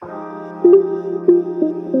Hello,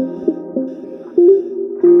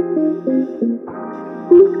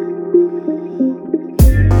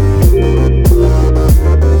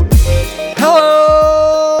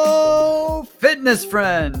 fitness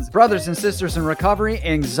friends, brothers and sisters in recovery,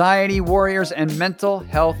 anxiety warriors, and mental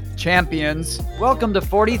health champions. Welcome to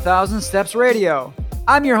 40,000 Steps Radio.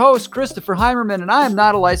 I'm your host, Christopher Heimerman, and I am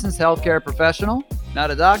not a licensed healthcare professional, not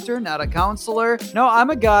a doctor, not a counselor. No,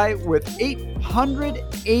 I'm a guy with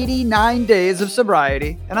 889 days of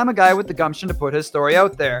sobriety, and I'm a guy with the gumption to put his story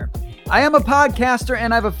out there. I am a podcaster,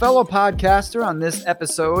 and I have a fellow podcaster on this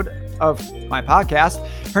episode of my podcast.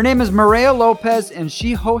 Her name is Maria Lopez, and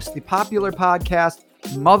she hosts the popular podcast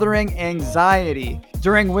Mothering Anxiety,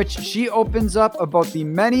 during which she opens up about the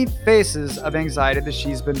many phases of anxiety that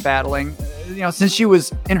she's been battling, since she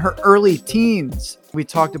was in her early teens. We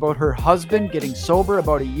talked about her husband getting sober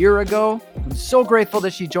about a year ago. I'm so grateful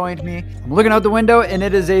that she joined me. I'm looking out the window, and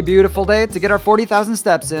it is a beautiful day to get our 40,000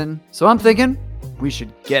 steps in. So I'm thinking we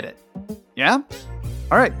should get it. Yeah?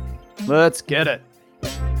 All right, let's get it.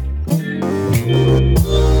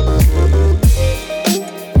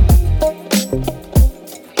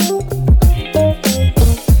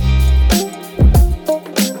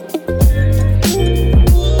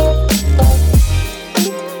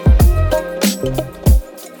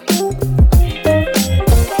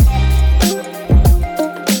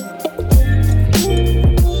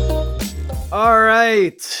 All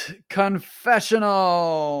right,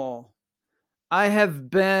 confessional. I have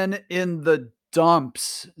been in the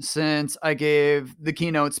dumps since I gave the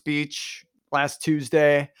keynote speech last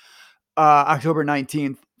Tuesday, October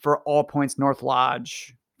 19th, for All Points North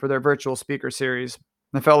Lodge for their virtual speaker series.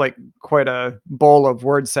 I felt like quite a bowl of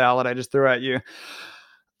word salad I just threw at you.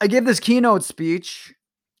 I gave this keynote speech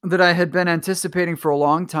that I had been anticipating for a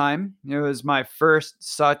long time. It was my first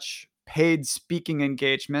such paid speaking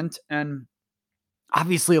engagement, and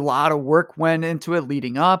obviously a lot of work went into it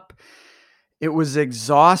leading up. It was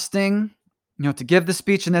exhausting, to give the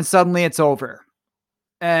speech, and then suddenly it's over.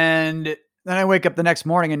 And then I wake up the next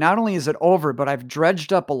morning, and not only is it over, but I've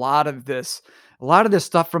dredged up a lot of this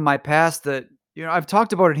stuff from my past that, I've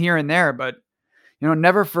talked about it here and there, but,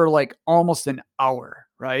 never for like almost an hour,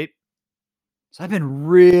 right? So I've been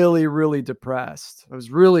really, really depressed. I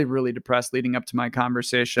was really, really depressed leading up to my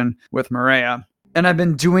conversation with Maria. And I've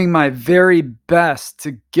been doing my very best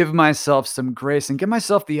to give myself some grace and give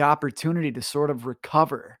myself the opportunity to sort of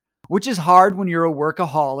recover, which is hard when you're a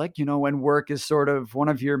workaholic, when work is sort of one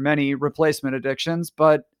of your many replacement addictions.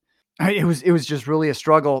 But it was just really a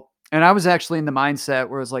struggle. And I was actually in the mindset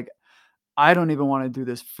where it's like, I don't even want to do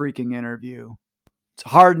this freaking interview. It's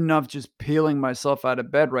hard enough just peeling myself out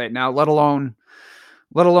of bed right now, let alone,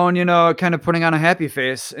 kind of putting on a happy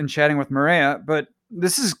face and chatting with Maria. But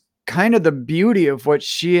this is kind of the beauty of what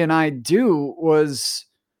she and I do. Was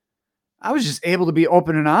I was just able to be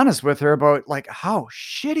open and honest with her about like how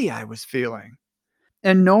shitty I was feeling,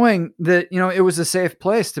 and knowing that, it was a safe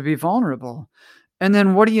place to be vulnerable. And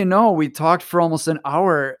then what do you know? We talked for almost an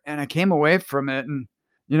hour, and I came away from it, and,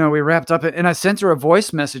 we wrapped up it, and I sent her a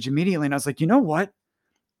voice message immediately. And I was like, you know what?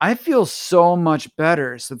 I feel so much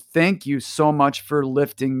better. So thank you so much for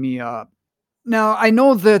lifting me up. Now, I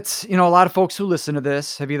know that, a lot of folks who listen to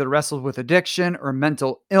this have either wrestled with addiction or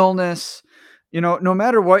mental illness. No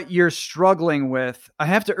matter what you're struggling with, I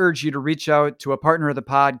have to urge you to reach out to a partner of the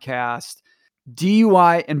podcast,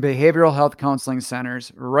 DUI and Behavioral Health Counseling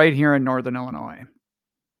Centers, right here in Northern Illinois.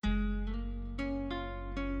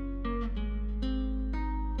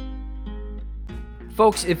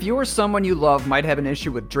 Folks, if you or someone you love might have an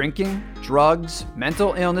issue with drinking, drugs,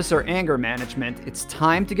 mental illness, or anger management, it's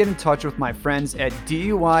time to get in touch with my friends at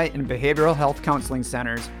DUI and Behavioral Health Counseling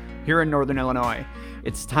Centers here in Northern Illinois.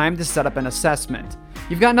 It's time to set up an assessment.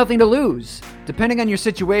 You've got nothing to lose. Depending on your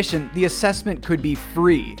situation, the assessment could be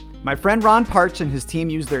free. My friend Ron Parch and his team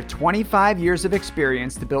use their 25 years of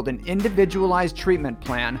experience to build an individualized treatment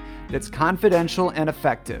plan that's confidential and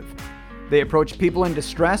effective. They approach people in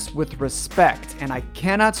distress with respect, and I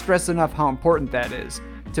cannot stress enough how important that is,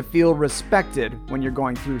 to feel respected when you're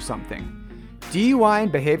going through something. DUI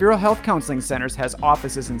and Behavioral Health Counseling Centers has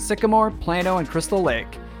offices in Sycamore, Plano, and Crystal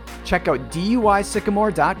Lake. Check out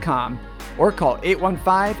DUISycamore.com or call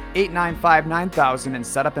 815-895-9000 and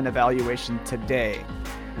set up an evaluation today.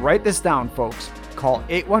 Write this down, folks. Call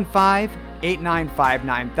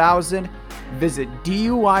 815-895-9000, visit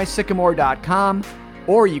DUISycamore.com,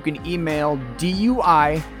 or you can email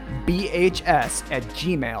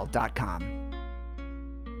duibhs@gmail.com.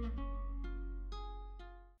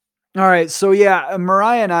 All right. So yeah,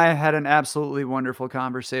 Mariah and I had an absolutely wonderful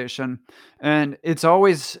conversation, and it's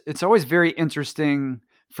always very interesting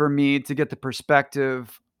for me to get the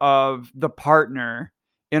perspective of the partner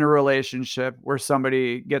in a relationship where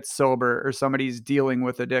somebody gets sober or somebody's dealing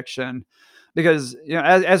with addiction. Because,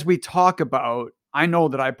 as we talk about, I know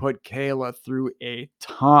that I put Kayla through a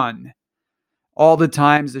ton. All the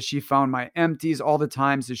times that she found my empties, all the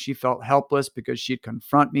times that she felt helpless because she'd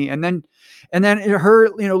confront me. And then her,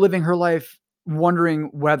 living her life wondering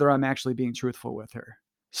whether I'm actually being truthful with her.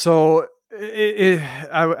 So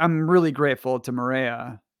I'm really grateful to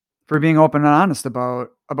Maria for being open and honest about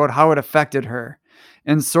how it affected her,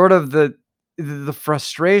 and sort of the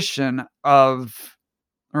frustration of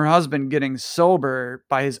her husband getting sober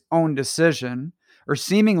by his own decision, or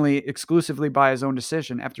seemingly exclusively by his own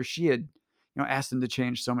decision, after she had, asked him to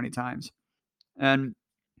change so many times. And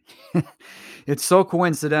it's so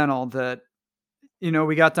coincidental that,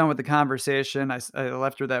 we got done with the conversation. I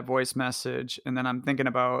left her that voice message, and then I'm thinking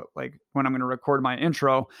about like when I'm going to record my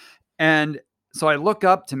intro. And so I look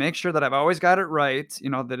up to make sure that I've always got it right,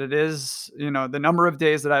 that it is, the number of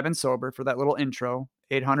days that I've been sober for that little intro,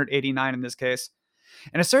 889 in this case.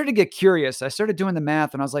 And I started to get curious. I started doing the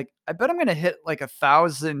math, and I was like, I bet I'm going to hit like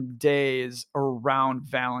 1,000 days around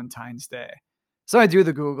Valentine's Day. So I do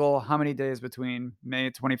the Google, how many days between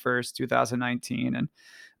May 21st, 2019 and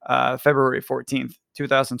February 14th,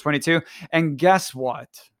 2022. And guess what?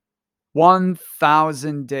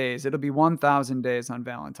 1,000 days. It'll be 1,000 days on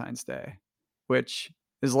Valentine's Day, which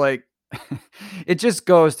is like, it just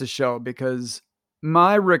goes to show, because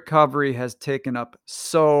my recovery has taken up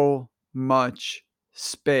so much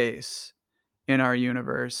space in our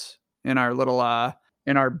universe, in our little,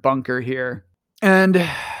 in our bunker here. And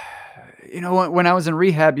when I was in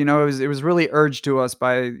rehab, it was really urged to us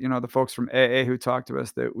by, the folks from AA who talked to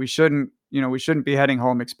us that we shouldn't be heading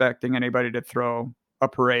home expecting anybody to throw a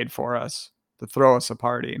parade for us, to throw us a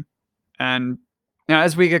party. And,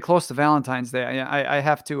 as we get close to Valentine's Day, I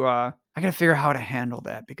have to, I got to figure out how to handle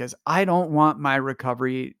that, because I don't want my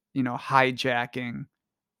recovery, hijacking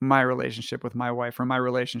my relationship with my wife or my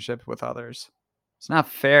relationship with others. It's not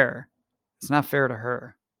fair. It's not fair to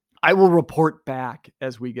her. I will report back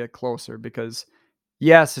as we get closer, because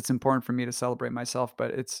yes, it's important for me to celebrate myself,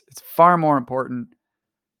 but it's far more important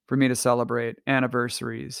for me to celebrate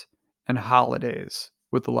anniversaries and holidays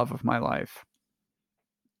with the love of my life.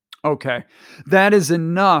 Okay, that is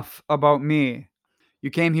enough about me.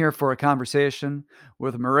 You came here for a conversation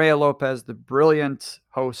with Maria Lopez, the brilliant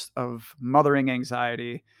host of Mothering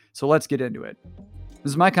Anxiety. So let's get into it.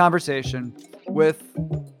 This is my conversation with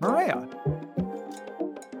Maria.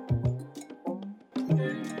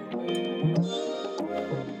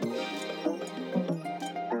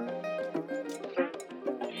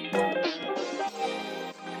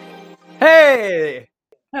 Hey!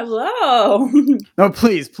 Hello. No,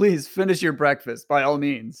 please finish your breakfast by all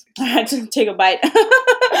means. I had to take a bite.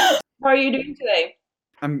 How are you doing today?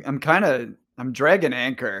 I'm dragging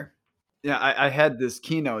anchor. Yeah, I had this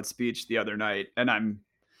keynote speech the other night, and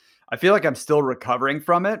I feel like I'm still recovering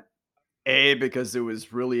from it. A, because it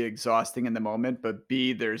was really exhausting in the moment, but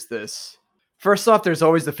B, first off, there's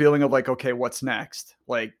always the feeling of like, okay, what's next?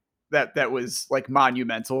 Like that was like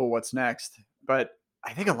monumental. What's next? But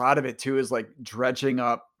I think a lot of it too is like dredging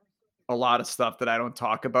up a lot of stuff that I don't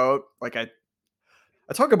talk about. Like I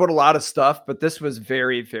talk about a lot of stuff, but this was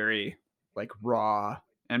very, very like raw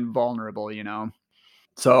and vulnerable.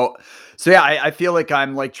 So yeah, I feel like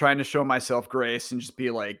I'm like trying to show myself grace and just be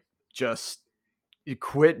like, just you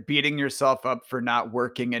quit beating yourself up for not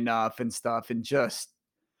working enough and stuff, and just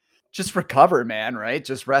recover, man, right?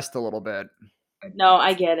 Just rest a little bit. No,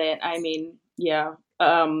 I get it. I mean, yeah.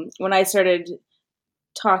 When I started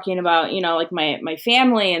talking about, like my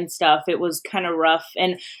family and stuff, it was kind of rough.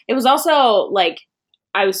 And it was also like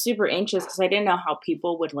I was super anxious because I didn't know how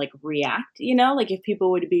people would like react, like if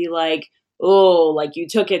people would be like, "Oh, like you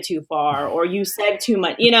took it too far or you said too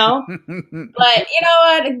much," But you know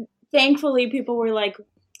what? Thankfully people were like,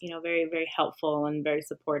 very, very helpful and very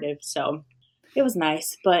supportive. So it was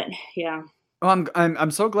nice, but yeah. Well,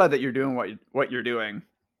 I'm so glad that you're doing what you're doing,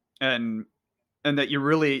 and that you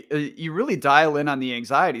really dial in on the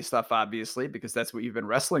anxiety stuff, obviously, because that's what you've been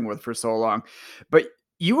wrestling with for so long. But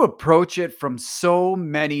you approach it from so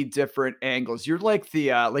many different angles. You're like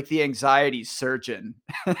the anxiety surgeon.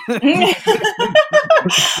 I've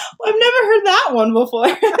never heard that one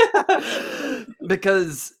before.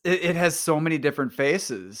 Because it has so many different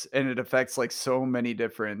faces, and it affects like so many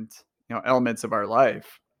different elements of our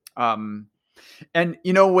life. And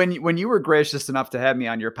when you were gracious enough to have me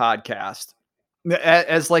on your podcast,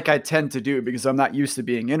 as like I tend to do, because I'm not used to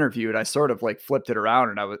being interviewed, I sort of like flipped it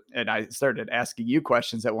around, and I started asking you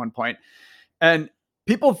questions at one point. And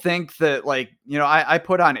people think that, like, I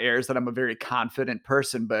put on airs that I'm a very confident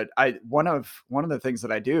person, but one of the things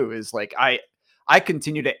that I do is like I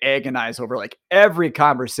continue to agonize over like every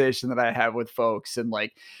conversation that I have with folks, and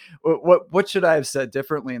like what should I have said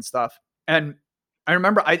differently and stuff. And I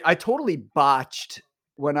remember I totally botched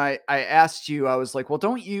when I asked you. I was like, well,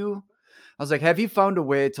 don't you? I was like, have you found a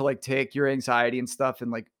way to like take your anxiety and stuff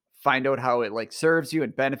and like find out how it like serves you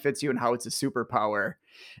and benefits you and how it's a superpower?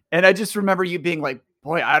 And I just remember you being like,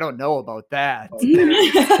 boy, I don't know about that.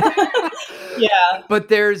 Yeah. But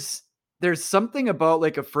there's something about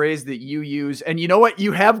like a phrase that you use, and you know what?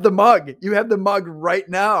 You have the mug. You have the mug right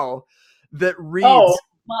now that Oh, reads,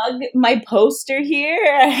 mug, my poster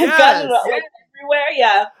here. I've got it yes, like everywhere.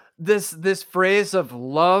 Yeah. this phrase of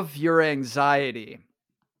love your anxiety.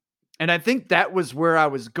 And I think that was where I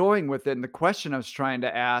was going with it. And the question I was trying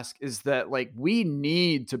to ask is that, like, we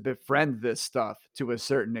need to befriend this stuff to a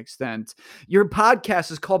certain extent. Your podcast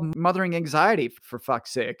is called Mothering Anxiety, for fuck's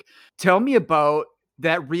sake. Tell me about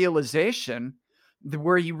that realization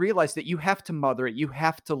where you realize that you have to mother it, you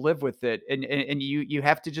have to live with it, and you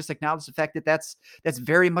have to just acknowledge the fact that that's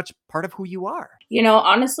very much part of who you are.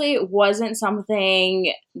 Honestly, it wasn't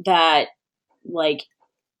something that like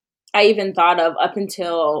I even thought of up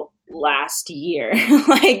until last year,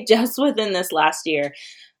 like just within this last year.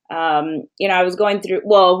 I was going through,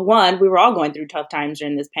 well, one, we were all going through tough times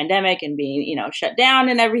during this pandemic and being, shut down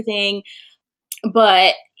and everything.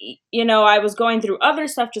 But, I was going through other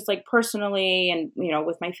stuff just like personally and,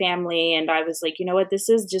 with my family. And I was like, you know what, this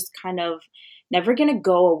is just kind of never going to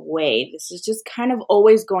go away. This is just kind of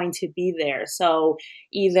always going to be there. So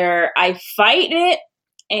either I fight it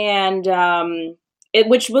and,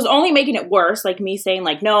 which was only making it worse, like me saying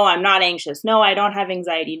like, no, I'm not anxious. No, I don't have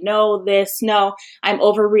anxiety. No, this, no, I'm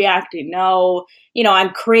overreacting. No, I'm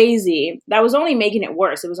crazy. That was only making it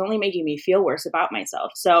worse. It was only making me feel worse about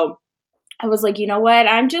myself. So I was like, you know what?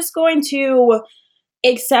 I'm just going to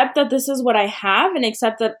accept that this is what I have and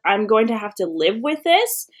accept that I'm going to have to live with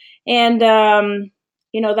this. And,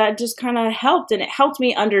 that just kind of helped, and it helped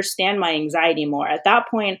me understand my anxiety more. At that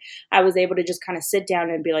point, I was able to just kind of sit down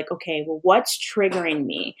and be like, okay, well, what's triggering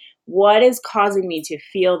me? What is causing me to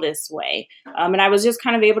feel this way? And I was just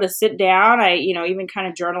kind of able to sit down. I, even kind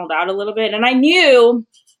of journaled out a little bit, and I knew,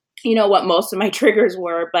 what most of my triggers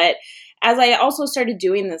were. But as I also started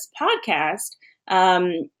doing this podcast,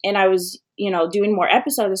 and I was, doing more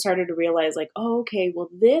episodes, I started to realize like, oh, okay, well,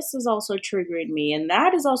 this is also triggering me and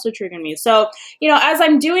that is also triggering me. So, as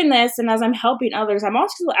I'm doing this and as I'm helping others, I'm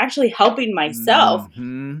also actually helping myself.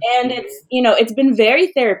 Mm-hmm. And it's been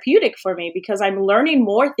very therapeutic for me because I'm learning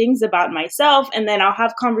more things about myself, and then I'll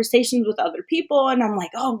have conversations with other people and I'm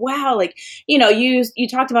like, oh, wow, like, you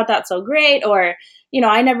talked about that so great, or,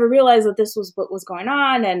 I never realized that this was what was going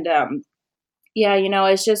on. And, yeah,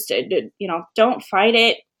 it's just, don't fight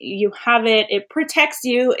it. You have it. It protects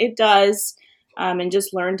you. It does. And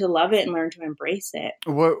just learn to love it and learn to embrace it.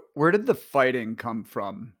 Where did the fighting come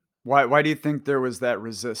from? Why do you think there was that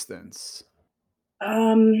resistance?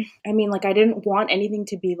 I mean, like, I didn't want anything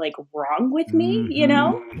to be like wrong with me,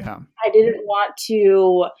 Mm-hmm. Yeah. I didn't want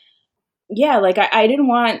to, yeah, like I didn't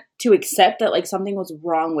want to accept that like something was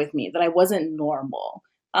wrong with me, that I wasn't normal.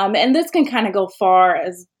 And this can kind of go far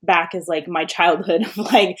as back as like my childhood of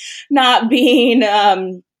like not being,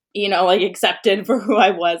 like accepted for who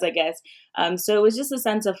I was, I guess. So it was just a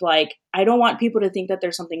sense of like, I don't want people to think that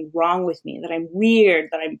there's something wrong with me, that I'm weird,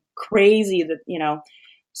 that I'm crazy, that,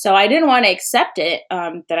 so I didn't want to accept it,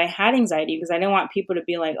 that I had anxiety, because I didn't want people to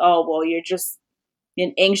be like, oh, well, you're just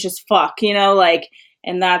an anxious fuck, like,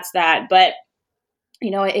 and that's that. But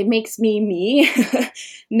it makes me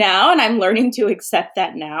now, and I'm learning to accept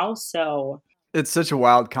that now. So It's such a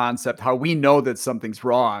wild concept how we know that something's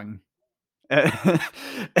wrong.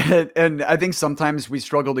 And I think sometimes we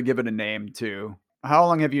struggle to give it a name too. How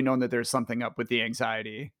long have you known that there's something up with the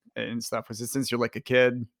anxiety and stuff? Was it since you're like a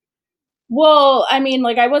kid? well, I mean,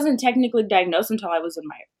 like, I wasn't technically diagnosed until I was in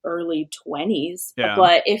my early 20s. Yeah.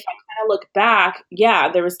 But if I kind of look back, yeah,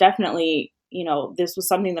 there was definitely, this was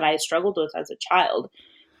something that I struggled with as a child.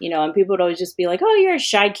 And people would always just be like, oh, you're a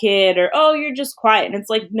shy kid, or, oh, you're just quiet. And it's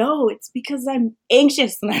like, no, it's because I'm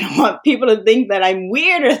anxious and I don't want people to think that I'm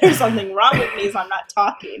weird or there's something wrong with me, so I'm not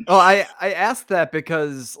talking. Oh, I asked that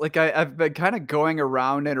because like I've been kind of going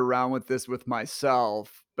around and around with this with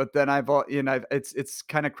myself, but then it's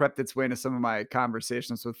kind of crept its way into some of my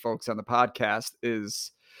conversations with folks on the podcast.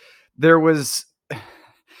 Is there was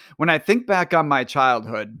when I think back on my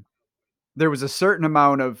childhood, there was a certain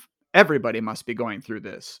amount of everybody must be going through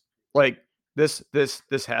this. Like this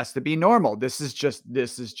has to be normal. This is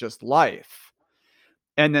just life.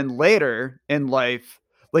 And then later in life,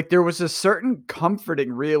 like there was a certain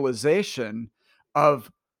comforting realization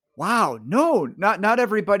of, wow, no, not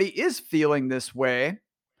everybody is feeling this way.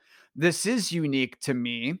 This is unique to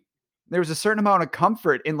me. There was a certain amount of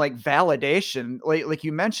comfort in like validation, like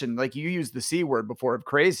you mentioned, like you used the C word before of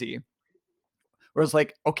crazy, where it's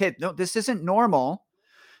like, okay, no, this isn't normal.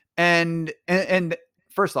 And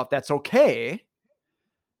first off, that's okay.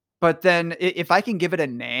 But then if I can give it a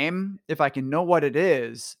name, if I can know what it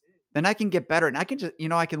is, then I can get better and I can just,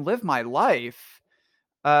 I can live my life.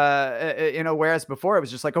 Whereas before it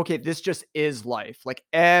was just like, okay, this just is life. Like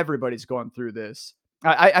everybody's going through this.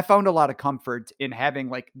 I found a lot of comfort in having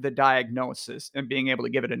like the diagnosis and being able to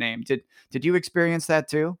give it a name. Did you experience that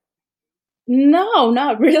too? No,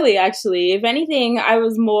 not really, actually. If anything, I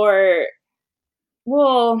was more,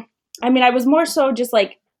 well, I mean, I was more so just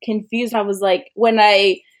like confused. I was like, when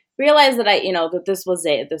I realized that that this was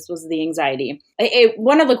it, this was the anxiety.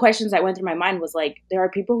 One of the questions that went through my mind was like, there are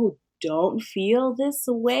people who don't feel this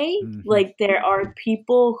way. Mhm. Like, there are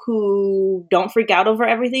people who don't freak out over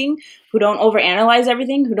everything, who don't overanalyze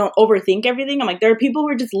everything, who don't overthink everything. I'm like, there are people who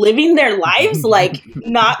are just living their lives, like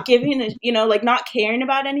not giving, like not caring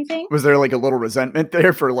about anything. Was there like a little resentment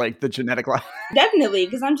there for like the genetic line? Definitely,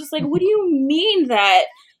 because I'm just like, what do you mean that,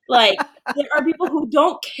 like, there are people who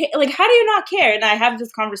don't care? Like, how do you not care? And I have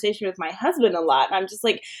this conversation with my husband a lot, and I'm just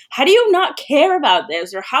like, how do you not care about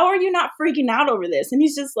this? Or how are you not freaking out over this? And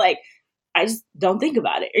he's just like, I just don't think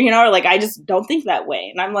about it, or like, I just don't think that way.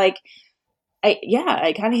 And I'm like,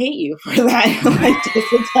 I kind of hate you for that, like,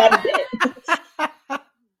 just a tad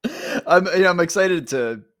bit. I'm excited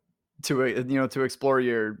to explore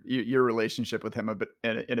your relationship with him a bit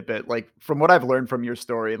in a bit. Like from what I've learned from your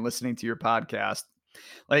story and listening to your podcast,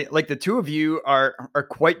 like the two of you are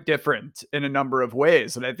quite different in a number of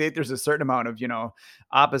ways, and I think there's a certain amount of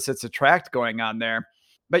opposites attract going on there.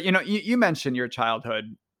 But you mentioned your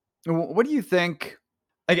childhood. What do you think?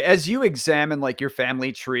 Like as you examine like your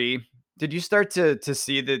family tree, did you start to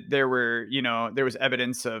see that there was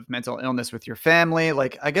evidence of mental illness with your family?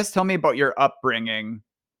 Like, I guess tell me about your upbringing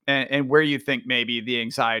and where you think maybe the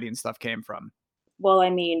anxiety and stuff came from. Well,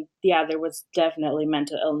 I mean, yeah, there was definitely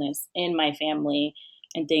mental illness in my family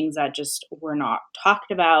and things that just were not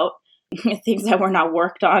talked about, things that were not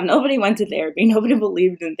worked on. Nobody went to therapy. Nobody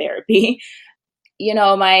believed in therapy.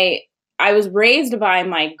 My I was raised by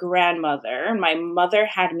my grandmother. My mother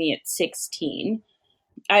had me at 16.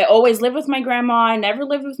 I always lived with my grandma. I never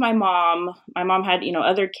lived with my mom. My mom had,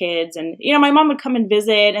 other kids, and my mom would come and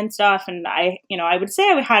visit and stuff, and I would say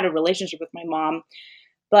I had a relationship with my mom,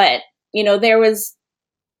 but there was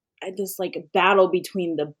this like battle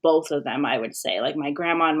between the both of them, I would say, like my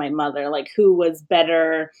grandma and my mother, like who was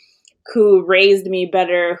better, who raised me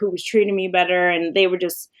better, who was treating me better. And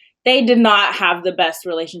they did not have the best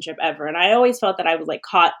relationship ever. And I always felt that I was like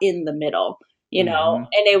caught in the middle, Hmm.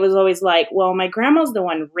 and it was always like, well, my grandma's the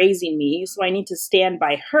one raising me, so I need to stand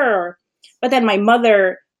by her. But then my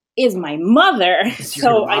mother is my mother, It's your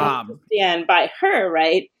so I need to mom. stand by her,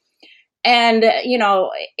 right? And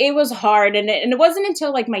it was hard, and it wasn't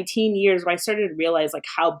until like my teen years where I started to realize like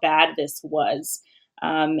how bad this was,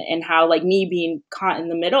 and how like me being caught in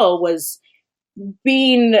the middle was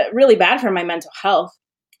being really bad for my mental health.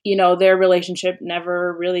 Their relationship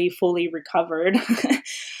never really fully recovered.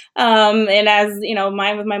 And as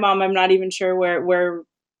mine with my mom, I'm not even sure where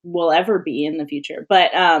we'll ever be in the future,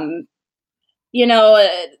 but you know, uh,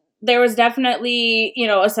 there was definitely,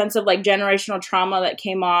 a sense of like generational trauma that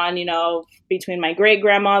came on, between my great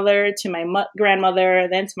grandmother to my grandmother,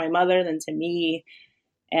 then to my mother, then to me.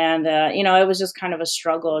 And, it was just kind of a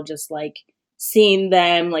struggle, just like seeing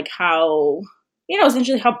them, like how,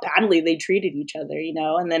 essentially how badly they treated each other,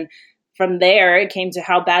 and then from there it came to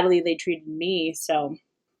how badly they treated me. So,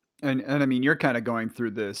 And I mean, you're kind of going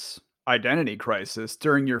through this identity crisis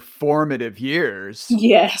during your formative years,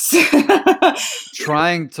 yes.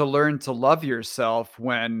 trying to learn to love yourself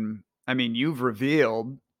when, I mean, you've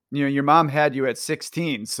revealed, your mom had you at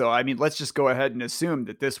 16. So, I mean, let's just go ahead and assume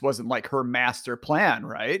that this wasn't like her master plan,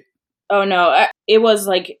 right? Oh no, it was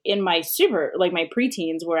like in my like my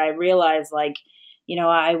preteens where I realized like,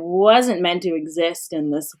 I wasn't meant to exist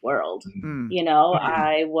in this world. Mm.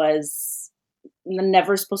 I was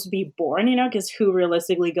never supposed to be born, because who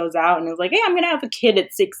realistically goes out and is like, hey, I'm going to have a kid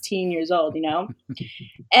at 16 years old.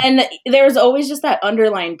 And there was always just that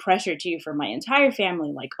underlying pressure to you from my entire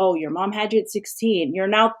family. Like, oh, your mom had you at 16. You're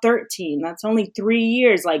now 13. That's only 3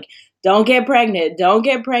 years. Like, don't get pregnant. Don't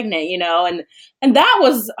get pregnant, and that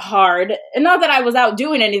was hard. And not that I was out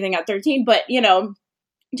doing anything at 13, but,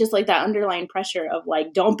 just like that underlying pressure of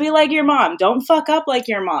like, don't be like your mom. Don't fuck up like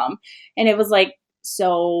your mom. And it was like,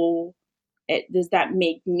 so does that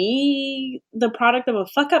make me the product of a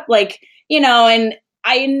fuck up? Like, and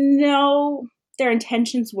I know their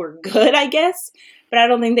intentions were good, I guess, but I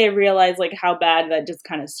don't think they realized like how bad that just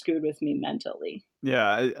kind of screwed with me mentally.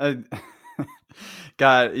 Yeah,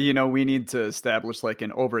 God, we need to establish like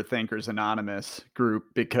an Overthinkers Anonymous group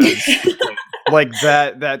because like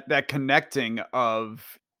that connecting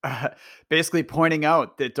of basically pointing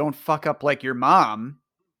out that don't fuck up like your mom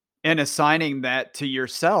and assigning that to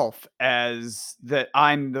yourself as that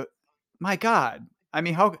I'm the my God. I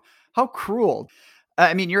mean, how cruel.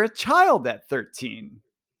 I mean, you're a child at 13,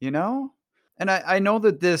 you know? And I know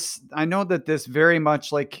that this very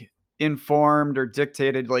much like informed or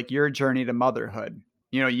dictated like your journey to motherhood.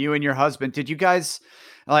 You and your husband, did you guys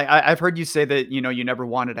like I've heard you say that, you never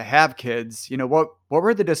wanted to have kids. What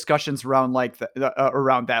were the discussions around like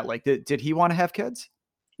around that? Like did he want to have kids?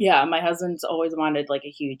 Yeah, my husband's always wanted like a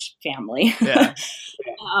huge family. Yeah.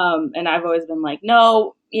 And I've always been like,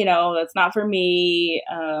 no, that's not for me.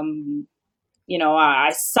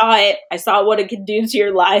 I saw it. I saw what it could do to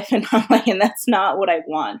your life, and I'm like, and that's not what I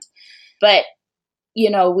want. But we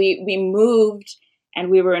moved, and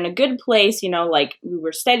we were in a good place. Like we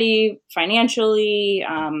were steady financially.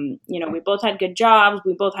 We both had good jobs.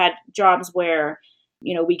 We both had jobs where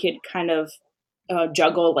we could kind of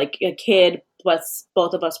juggle like a kid plus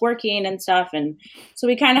both of us working and stuff. And so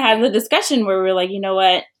we kind of had the discussion where we were like, you know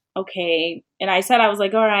what? Okay. And I said, I was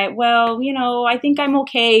like, all right, well, I think I'm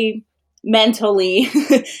okay mentally,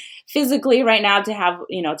 physically right now to have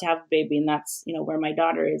a baby. And that's, where my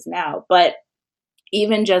daughter is now. But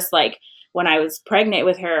even just like when I was pregnant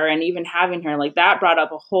with her and even having her, like that brought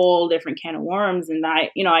up a whole different can of worms. And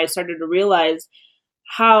I started to realize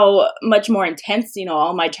how much more intense,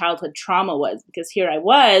 all my childhood trauma was, because here I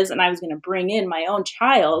was, and I was going to bring in my own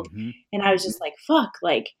child. Mm-hmm. And I was just like, fuck,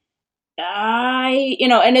 like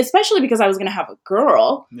and especially because I was going to have a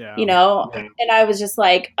girl, and I was just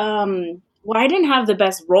like, well, I didn't have the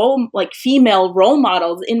best female role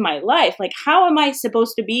models in my life. Like, how am I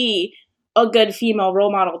supposed to be a good female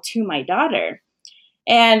role model to my daughter?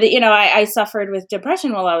 And, I suffered with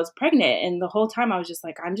depression while I was pregnant. And the whole time I was just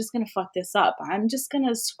like, I'm just going to fuck this up. I'm just going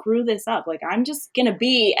to screw this up. Like, I'm just going to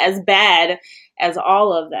be as bad as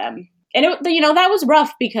all of them. And, that was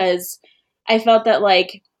rough because I felt that,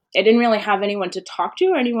 like, I didn't really have anyone to talk to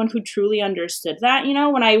or anyone who truly understood that.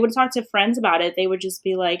 When I would talk to friends about it, they would just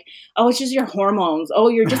be like, oh, it's just your hormones. Oh,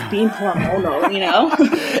 you're just being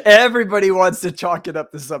hormonal, Everybody wants to chalk it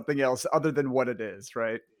up to something else other than what it is,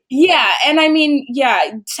 right? Yeah. And I mean,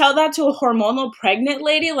 tell that to a hormonal pregnant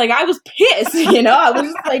lady. Like, I was pissed, I was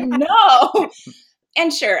just like, no.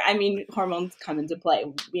 And sure, I mean, hormones come into play,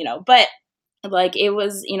 but like, it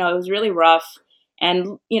was really rough.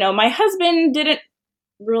 And, my husband didn't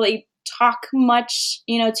really talk much,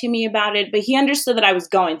 to me about it, but he understood that I was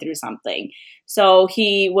going through something. So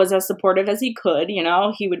he was as supportive as he could,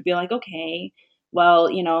 he would be like, okay, well,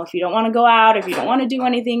 if you don't want to go out, if you don't want to do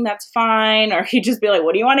anything, that's fine. Or he'd just be like,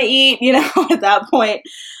 what do you want to eat? At that point.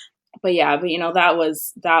 But that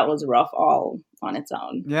was rough all on its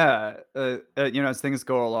own. Yeah. As things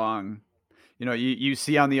go along, you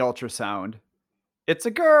see on the ultrasound, it's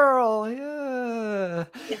a girl. Yeah.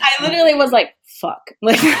 I literally was like, fuck.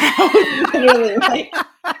 Like, I was literally like,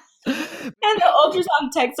 and the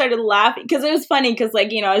ultrasound tech started laughing because it was funny because,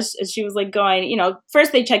 like, as she was like going,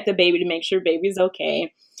 first they checked the baby to make sure baby's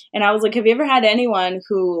okay. And I was like, have you ever had anyone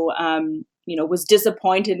who, was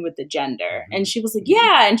disappointed with the gender? And she was like,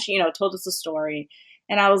 yeah. And she, told us a story.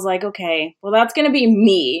 And I was like, okay, well, that's going to be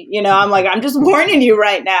me. I'm like, I'm just warning you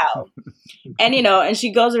right now. And, and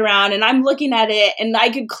she goes around and I'm looking at it and I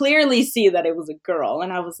could clearly see that it was a girl.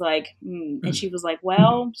 And I was like, And she was like,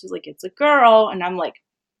 well, she's like, it's a girl. And I'm like,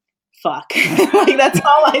 fuck. Like, that's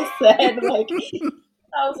all I said. Like,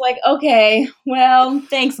 I was like, okay, well,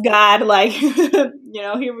 thanks God. Like, here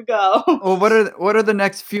we go. Well, what are the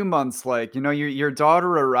next few months like? Your daughter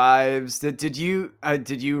arrives. Did you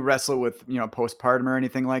wrestle with, postpartum or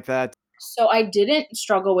anything like that? So I didn't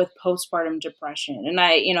struggle with postpartum depression. And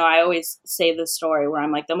I always say this story where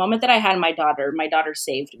I'm like, the moment that I had my daughter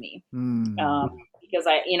saved me. Because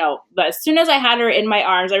but as soon as I had her in my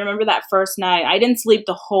arms, I remember that first night, I didn't sleep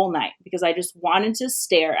the whole night because I just wanted to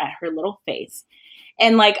stare at her little face.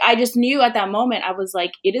 And like, I just knew at that moment, I was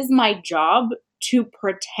like, it is my job to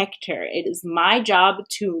protect her. It is my job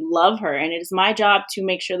to love her. And it is my job to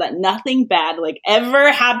make sure that nothing bad like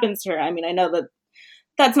ever happens to her. I mean, I know that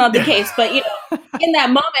that's not the case, but in that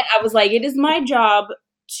moment, I was like, it is my job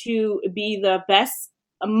to be the best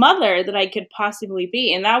mother that I could possibly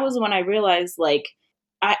be. And that was when I realized, like,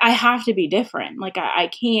 I have to be different. Like, I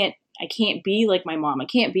I can't be like my mom. I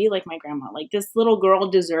can't be like my grandma. Like, this little girl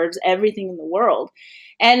deserves everything in the world.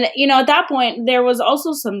 And, at that point, there was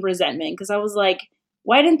also some resentment because I was like,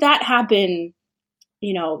 why didn't that happen,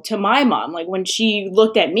 to my mom? Like, when she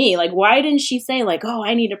looked at me, like, why didn't she say, like, oh,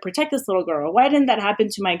 I need to protect this little girl? Why didn't that happen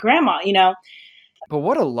to my grandma? But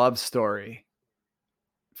what a love story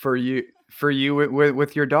for you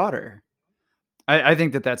with your daughter. I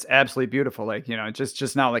think that that's absolutely beautiful. Like,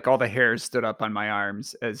 just now, like all the hairs stood up on my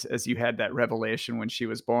arms as you had that revelation when she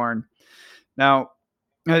was born. Now,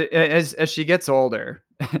 as she gets older,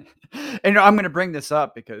 and I'm going to bring this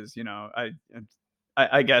up because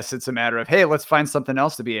I guess it's a matter of, hey, let's find something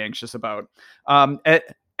else to be anxious about.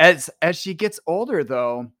 As she gets older,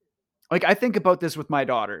 though, like I think about this with my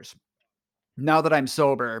daughters. Now that I'm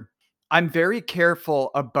sober, I'm very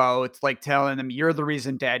careful about like telling them, you're the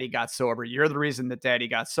reason daddy got sober. You're the reason that daddy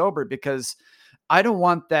got sober, because I don't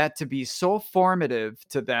want that to be so formative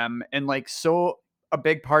to them and like so a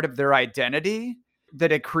big part of their identity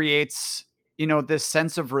that it creates, this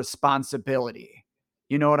sense of responsibility.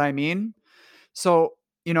 You know what I mean? So,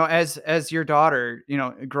 as your daughter,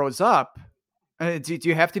 grows up, do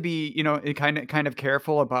you have to be, kind of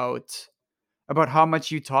careful about how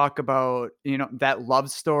much you talk about, that love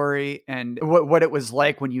story and what it was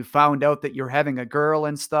like when you found out that you're having a girl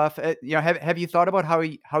and stuff? Have you thought about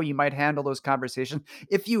how you might handle those conversations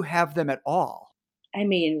if you have them at all? I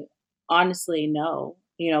mean, honestly, no,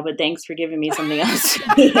 but thanks for giving me something else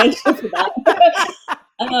to be anxious about.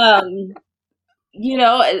 um,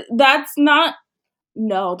 that's not,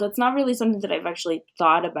 no, that's not really something that I've actually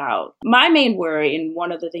thought about. My main worry, and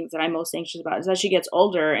one of the things that I'm most anxious about, is as she gets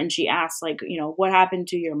older and she asks, like, what happened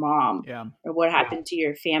to your mom Yeah. or what happened to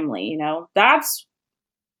your family? That's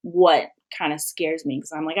what kind of scares me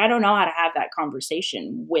because I'm like, I don't know how to have that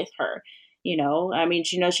conversation with her. I mean,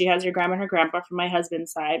 she knows she has her grandma and her grandpa from my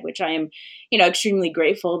husband's side, which I am, extremely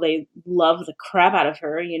grateful. They love the crap out of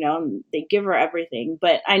her, and they give her everything.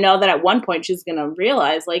 But I know that at one point she's going to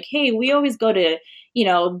realize, like, hey, we always go to,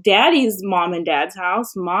 daddy's mom and dad's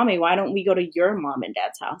house. Mommy, why don't we go to your mom and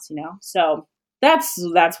dad's house, So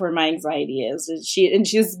that's where my anxiety is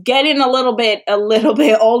she's getting a little bit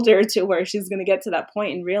older to where she's going to get to that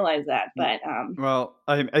point and realize that. But Well,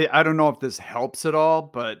 I don't know if this helps at all,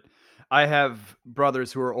 but I have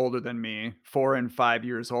brothers who are older than me, 4 and 5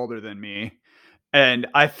 years older than me. And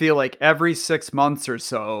I feel like every 6 months or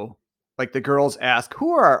so, like the girls ask,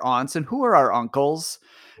 who are our aunts and who are our uncles?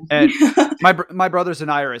 And my brothers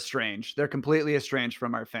and I are estranged. They're completely estranged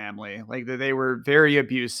from our family. Like they were very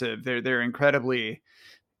abusive. They're incredibly,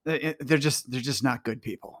 they're just not good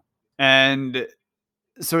people. And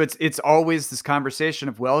so it's always this conversation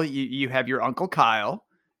of, well, you have your uncle Kyle,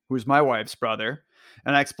 who's my wife's brother,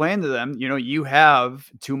 and I explained to them, you have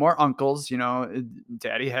two more uncles.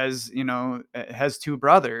 Daddy has two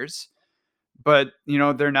brothers, but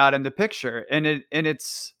they're not in the picture, and it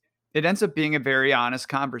ends up being a very honest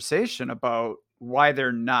conversation about why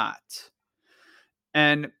they're not.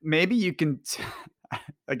 And maybe you can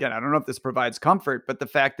again, I don't know if this provides comfort, but the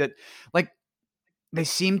fact that like they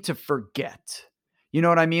seem to forget. You know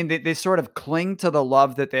what I mean? They sort of cling to the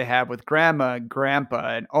love that they have with grandma and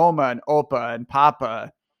grandpa and Oma and Opa and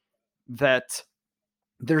Papa, that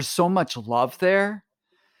there's so much love there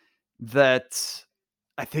that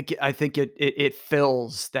I think it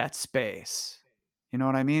fills that space. You know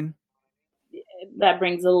what I mean? that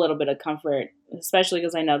brings a little bit of comfort, especially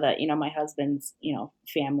because I know that, my husband's,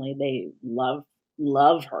 family, they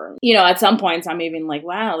love her. At some points I'm even like,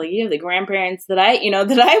 wow, like you have the grandparents that I,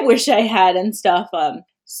 that I wish I had and stuff.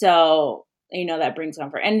 So, that brings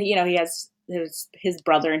comfort. And, he has his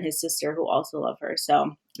brother and his sister who also love her.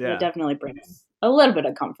 So Yeah. it definitely brings a little bit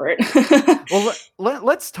of comfort. Well,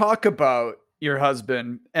 let's talk about your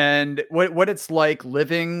husband and what it's like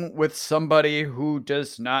living with somebody who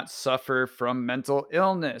does not suffer from mental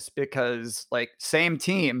illness, because like same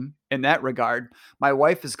team in that regard. My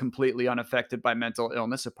wife is completely unaffected by mental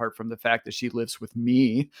illness apart from the fact that she lives with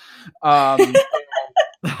me. Um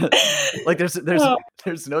like Oh.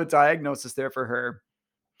 there's no diagnosis there for her.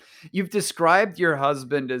 You've described your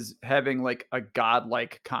husband as having like a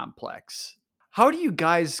godlike complex. How do you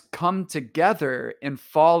guys come together and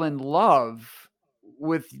fall in love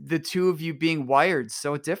with the two of you being wired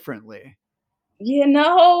so differently? You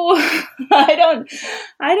know, I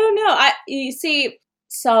don't know. You see,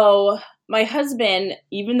 so my husband,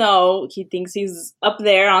 even though he thinks he's up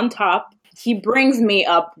there on top, he brings me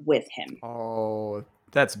up with him. Oh,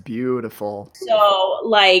 that's beautiful. So,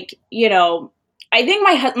 like, I think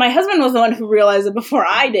my husband was the one who realized it before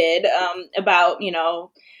I did, about,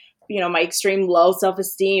 my extreme low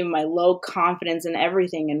self-esteem, my low confidence in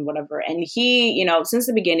everything and whatever. And he, since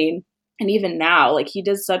the beginning and even now, like he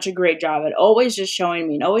does such a great job at always just showing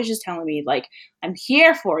me and always just telling me like, I'm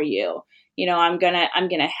here for you. I'm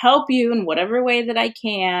gonna help you in whatever way that I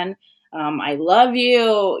can. I love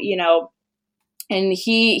you, and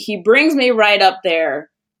he brings me right up there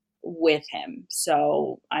with him.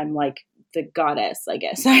 So I'm like the goddess, I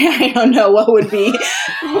guess. I don't know what would be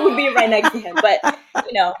right next to him,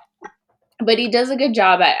 you know, but he does a good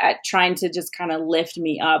job at trying to just kind of lift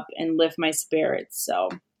me up and lift my spirits. So,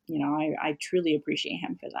 I truly appreciate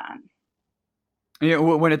him for that.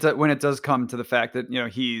 When it does come to the fact that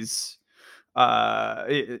he's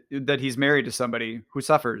that he's married to somebody who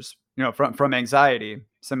suffers from anxiety.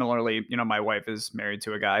 Similarly, my wife is married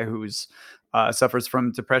to a guy who's suffers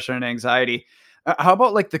from depression and anxiety. How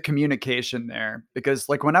about like the communication there? Because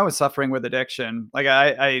like when I was suffering with addiction, like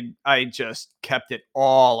I just kept it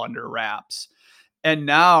all under wraps. And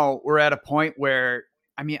now we're at a point where,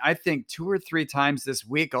 I mean, I think 2 or 3 times this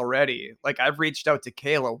week already, like I've reached out to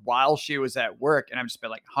Kayla while she was at work and I'm just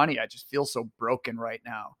been like, honey, I just feel so broken right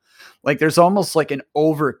now. Like there's almost like an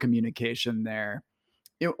over communication there.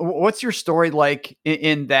 What's your story like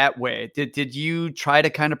in that way? Did you try to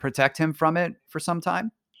kind of protect him from it for some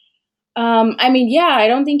time? I mean, yeah, I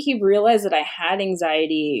don't think he realized that I had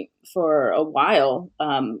anxiety for a while.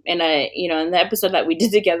 And in the episode that we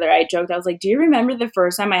did together, I joked, I was like, do you remember the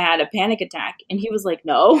first time I had a panic attack? And he was like,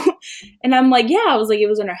 no. And I'm like, yeah, I was like, it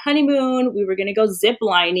was on our honeymoon. We were going to go zip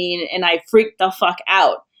lining and I freaked the fuck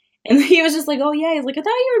out. And he was just like, oh yeah. He's like, I thought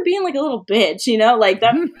you were being like a little bitch, like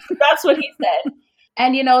that, that's what he said.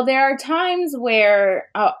 And, there are times where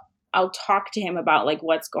I'll talk to him about like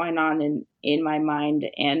what's going on in my mind.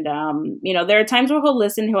 And, there are times where he'll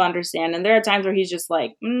listen, he'll understand. And there are times where he's just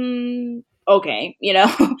like, okay,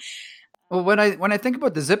 Well, when I think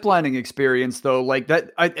about the ziplining experience, though, like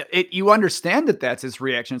that, you understand that that's his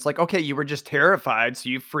reaction. It's like, okay, you were just terrified, so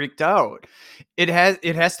you freaked out. It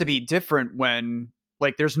has to be different when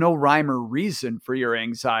like there's no rhyme or reason for your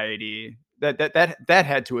anxiety. That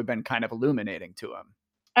had to have been kind of illuminating to him.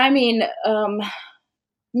 I mean,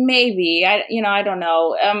 maybe I don't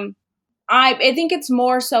know. I think it's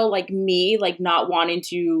more so like me, like not wanting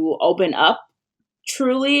to open up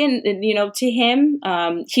truly and to him.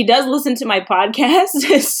 He does listen to my podcast,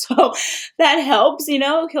 so that helps.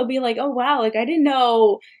 He'll be like, oh wow, like I didn't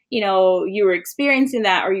know you were experiencing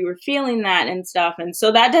that or you were feeling that and stuff, and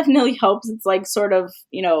so that definitely helps. It's like sort of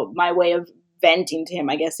my way of venting to him,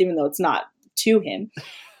 I guess, even though it's not to him.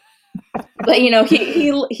 But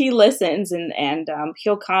he listens and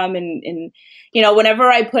he'll come and whenever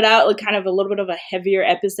I put out like kind of a little bit of a heavier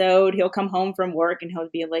episode, he'll come home from work and he'll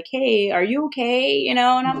be like, hey, are you okay? And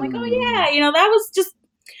I'm like, oh yeah, that was just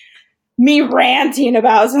me ranting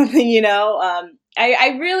about something.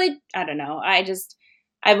 I really, I don't know, I've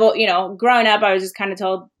growing up I was just kind of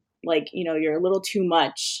told like you're a little too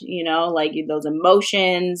much, like those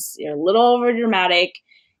emotions, you're a little over dramatic.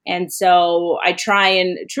 And so I try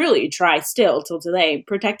and truly try still till today,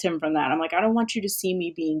 protect him from that. I'm like, I don't want you to see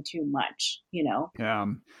me being too much. Yeah,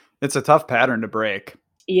 it's a tough pattern to break.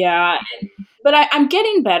 Yeah. But I'm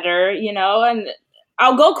getting better, and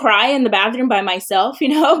I'll go cry in the bathroom by myself,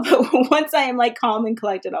 but once I am like calm and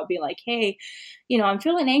collected, I'll be like, hey, I'm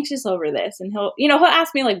feeling anxious over this. And he'll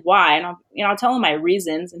ask me like why. And I'll tell him my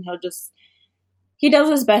reasons and he does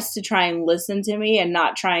his best to try and listen to me and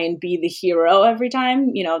not try and be the hero every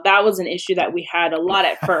time. That was an issue that we had a lot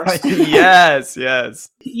at first. Yes.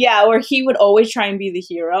 Yeah, where he would always try and be the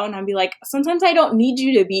hero. And I'd be like, sometimes I don't need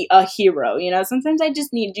you to be a hero. Sometimes I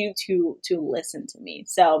just need you to listen to me.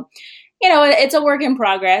 So, it's a work in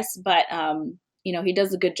progress, but, he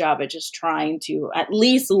does a good job at just trying to at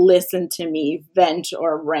least listen to me vent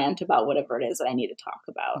or rant about whatever it is that I need to talk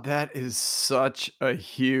about. That is such a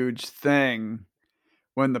huge thing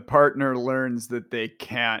when the partner learns that they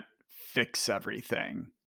can't fix everything.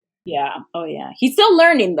 Yeah. Oh, yeah. He's still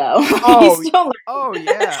learning, though. Oh, He's still learning. oh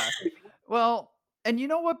yeah. Well, and you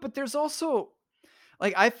know what? But there's also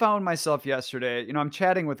like I found myself yesterday. I'm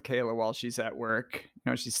chatting with Kayla while she's at work.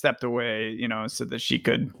 She stepped away. So that she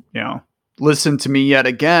could listen to me yet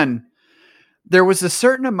again. There was a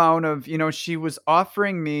certain amount of she was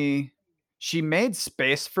offering me. She made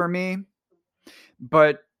space for me,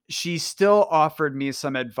 but she still offered me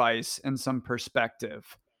some advice and some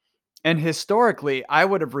perspective. And historically, I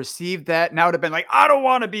would have received that and I would have been like, I don't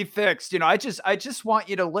want to be fixed. I just want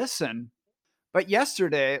you to listen. But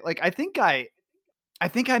yesterday, like I think I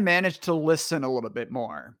managed to listen a little bit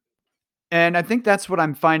more. And I think that's what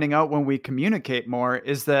I'm finding out when we communicate more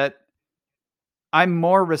is that I'm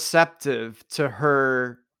more receptive to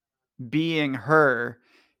her being her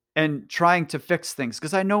and trying to fix things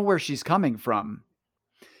because I know where she's coming from.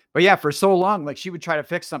 But yeah, for so long, like she would try to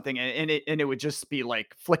fix something and it would just be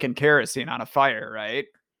like flicking kerosene on a fire, right?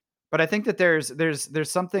 But I think that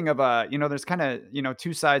there's something of a, there's kind of,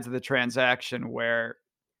 two sides of the transaction where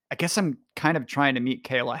I guess I'm kind of trying to meet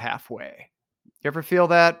Kayla halfway. You ever feel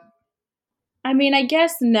that? I mean, I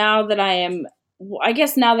guess now that I'm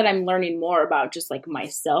learning more about just like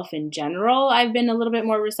myself in general, I've been a little bit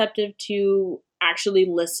more receptive to actually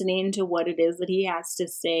listening to what it is that he has to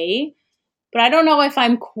say. But I don't know if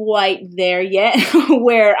I'm quite there yet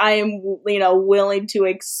where I am, willing to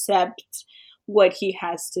accept what he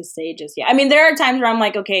has to say just yet. I mean, there are times where I'm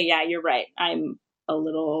like, okay, yeah, you're right. I'm a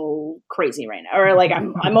little crazy right now, or like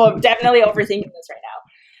I'm definitely overthinking this right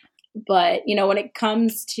now. But when it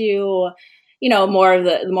comes to more of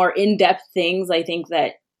the more in-depth things, I think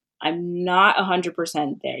that I'm not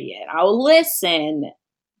 100% there yet. I'll listen,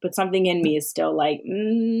 but something in me is still like,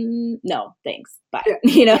 no, thanks, bye.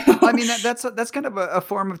 Yeah. I mean, that's kind of a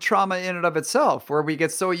form of trauma in and of itself, where we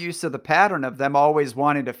get so used to the pattern of them always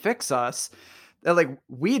wanting to fix us that like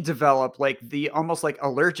we develop like the almost like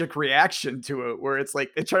allergic reaction to it, where it's like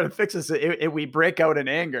they try to fix us and we break out in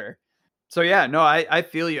anger. So yeah, no, I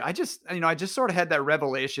feel you. I just sort of had that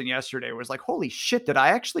revelation yesterday. Where it was like, holy shit, did I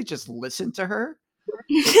actually just listen to her?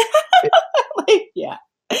 It, Like, yeah.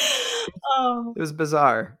 Oh, it was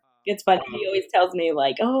bizarre. it's funny. He always tells me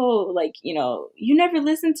like, "Oh, like you never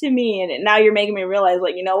listen to me," and now you're making me realize,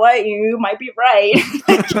 like, you know what, you might be right.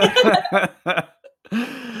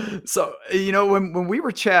 So, when we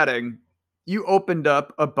were chatting, you opened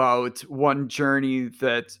up about one journey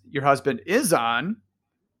that your husband is on,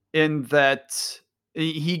 in that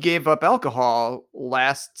he gave up alcohol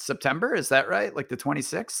last September. Is that right? Like the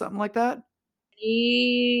 26th, something like that?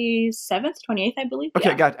 27th, 28th, I believe. Okay,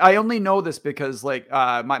 Yeah. got I only know this because like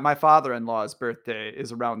my father-in-law's birthday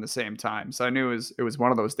is around the same time. So I knew it was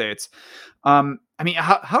one of those dates. I mean,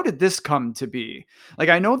 how did this come to be? Like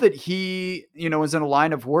I know that he, was in a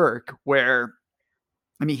line of work where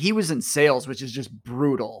I mean, he was in sales, which is just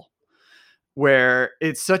brutal. Where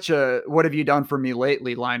it's such a "what have you done for me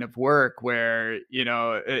lately" line of work, where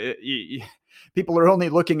people are only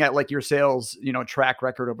looking at like your sales, track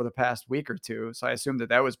record over the past week or two. So I assume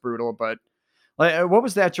that was brutal. But like, what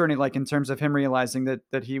was that journey like in terms of him realizing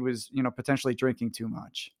that he was, potentially drinking too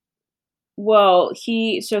much? Well,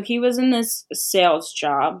 he was in this sales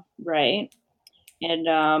job, right?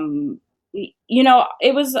 And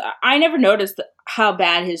it was I never noticed how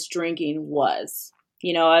bad his drinking was.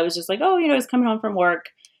 I was just like, oh, he's coming home from work,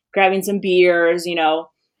 grabbing some beers,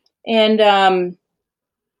 and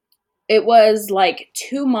it was like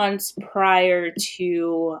 2 months prior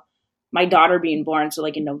to my daughter being born, so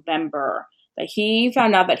like in November, that he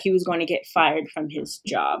found out that he was going to get fired from his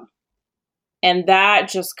job. And that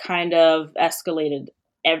just kind of escalated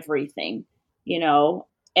everything, you know.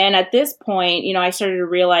 And at this point, I started to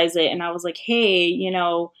realize it and I was like, hey,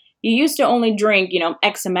 you used to only drink,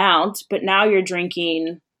 X amount, but now you're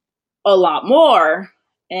drinking a lot more.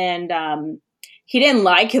 And he didn't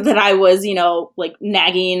like that I was, like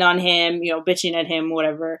nagging on him, bitching at him,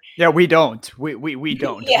 whatever. Yeah, we don't. We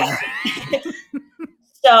don't. Yeah.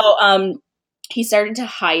 So he started to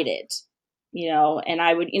hide it, and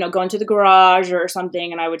I would, go into the garage or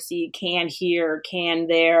something and I would see can here, can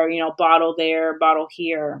there, bottle there, bottle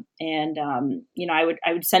here. And, I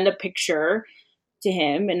would send a picture to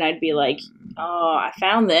him and I'd be like, oh, I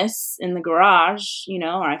found this in the garage,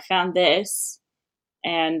 or I found this.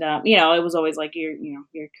 And, it was always like,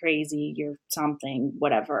 you're crazy, you're something,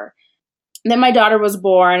 whatever. And then my daughter was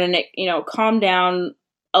born and it, calmed down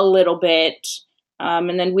a little bit.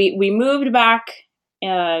 And then we moved back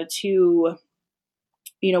to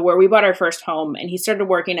where we bought our first home, and he started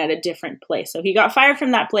working at a different place. So he got fired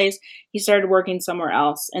from that place. He started working somewhere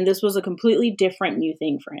else, and this was a completely different new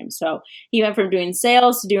thing for him. So he went from doing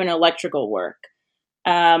sales to doing electrical work,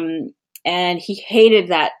 and he hated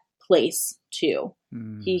that place too.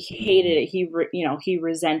 He hated it. He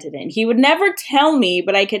resented it. And he would never tell me,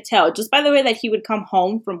 but I could tell just by the way that he would come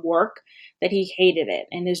home from work that he hated it,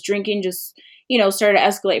 and his drinking just started to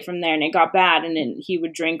escalate from there, and it got bad. And then he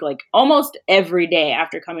would drink like almost every day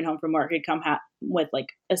after coming home from work. He'd come with like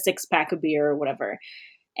a 6-pack of beer or whatever.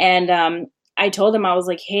 And I told him, I was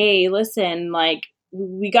like, hey, listen, like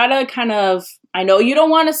we gotta kind of, I know you don't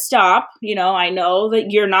want to stop, I know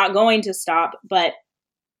that you're not going to stop, but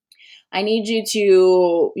I need you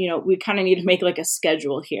to, we kind of need to make like a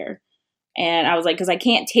schedule here. And I was like, because I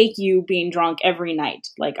can't take you being drunk every night.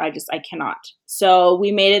 Like, I cannot. So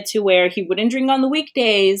we made it to where he wouldn't drink on the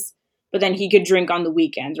weekdays, but then he could drink on the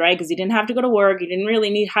weekends, right? Because he didn't have to go to work. He didn't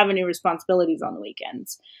really have any responsibilities on the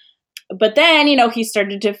weekends. But then, he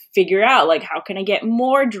started to figure out, like, how can I get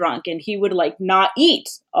more drunk? And he would, like, not eat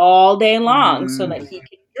all day long so that he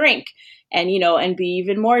could drink and, and be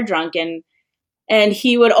even more drunk. And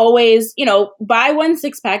he would always, buy 1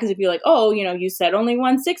 6-pack, because he'd be like, oh, you said only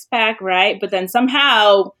 1 6-pack, right? But then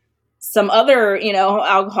somehow some other,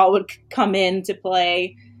 alcohol would come into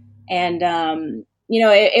play. And,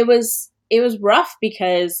 it was rough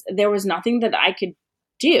because there was nothing that I could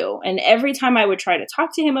do. And every time I would try to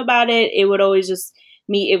talk to him about it, it would always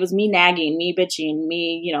it was me nagging, me bitching,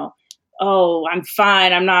 me, oh, I'm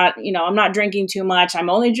fine. I'm not drinking too much.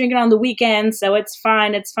 I'm only drinking on the weekends. So it's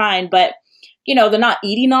fine. But, the not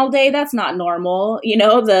eating all day, that's not normal.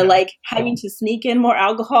 Like having to sneak in more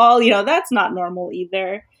alcohol, that's not normal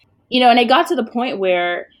either. And it got to the point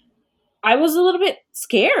where I was a little bit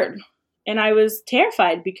scared and I was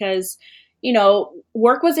terrified because,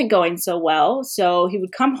 work wasn't going so well. So he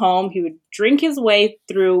would come home, he would drink his way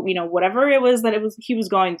through, whatever it was he was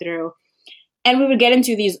going through. And we would get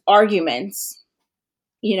into these arguments,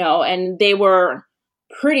 and they were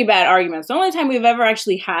pretty bad arguments. The only time we've ever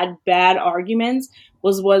actually had bad arguments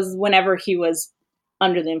was whenever he was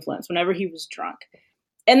under the influence, whenever he was drunk.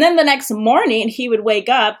 And then the next morning he would wake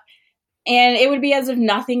up and it would be as if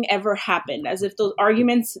nothing ever happened, as if those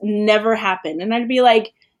arguments never happened. And I'd be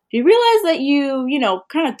like, do you realize that you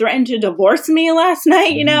kind of threatened to divorce me last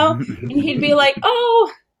night, And he'd be like,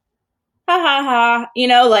 oh, ha ha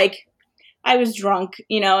ha, like I was drunk,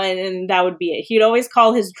 and that would be it. He'd always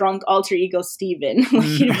call his drunk alter ego Steven.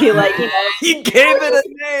 He'd be like, he gave it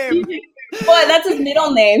a name. Well, that's his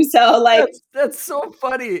middle name. So like, that's so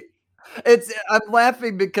funny. I'm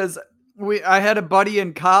laughing because I had a buddy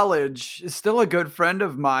in college, still a good friend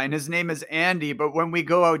of mine. His name is Andy, but when we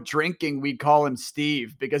go out drinking, we call him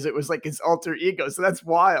Steve because it was like his alter ego. So that's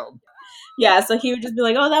wild. Yeah. So he would just be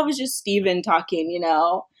like, oh, that was just Steven talking,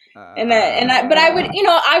 but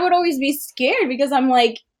I would always be scared because I'm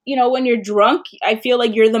like, when you're drunk, I feel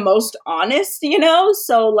like you're the most honest,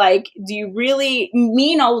 so like, do you really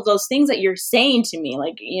mean all of those things that you're saying to me?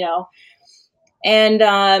 Like,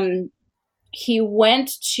 and, he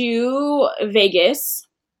went to Vegas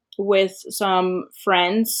with some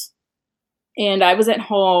friends and I was at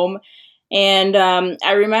home. And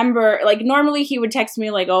I remember, like, normally he would text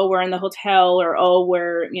me like, oh, we're in the hotel or, oh,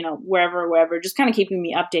 we're, wherever, just kind of keeping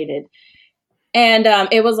me updated. And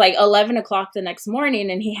it was like 11 o'clock the next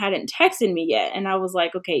morning and he hadn't texted me yet. And I was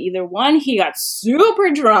like, okay, either one, he got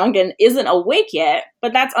super drunk and isn't awake yet.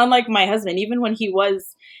 But that's unlike my husband. Even when he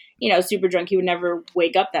was, super drunk, he would never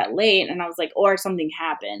wake up that late. And I was like, or something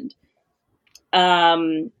happened.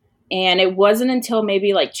 And it wasn't until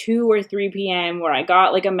maybe like 2 or 3 p.m. where I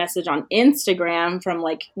got like a message on Instagram from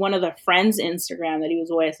like one of the friends' Instagram that he was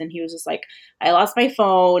with. And he was just like, I lost my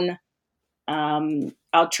phone.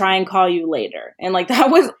 I'll try and call you later. And like,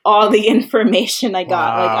 that was all the information I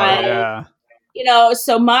got. Wow, yeah.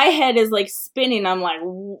 So my head is like spinning. I'm like,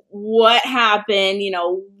 what happened?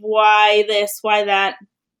 Why this, why that?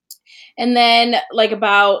 And then like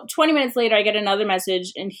about 20 minutes later, I get another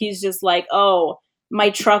message and he's just like, oh, my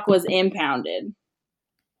truck was impounded.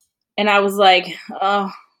 And I was like,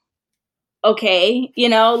 oh, okay.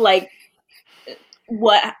 Like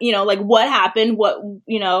what, like what happened? What,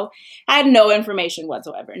 I had no information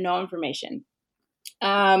whatsoever, no information.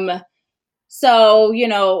 So,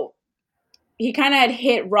 he kind of had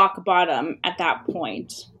hit rock bottom at that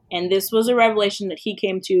point. And this was a revelation that he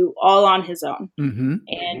came to all on his own. Mm-hmm.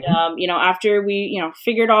 And, after we,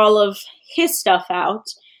 figured all of his stuff out,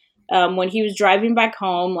 when he was driving back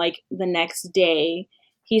home, like the next day,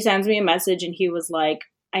 he sends me a message and he was like,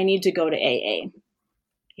 I need to go to AA.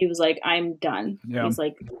 He was like, I'm done. Yeah. He's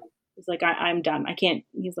like, I'm done. I can't,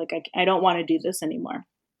 he's like, I don't want to do this anymore.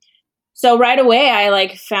 So right away, I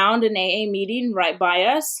like found an AA meeting right by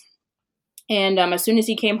us. And as soon as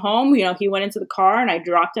he came home, he went into the car and I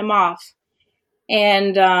dropped him off.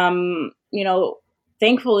 And,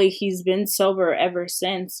 thankfully he's been sober ever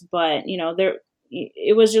since. But,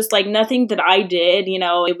 it was just like nothing that I did,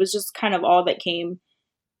 it was just kind of all that came.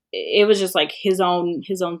 It was just like his own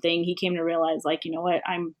thing. He came to realize like, you know what,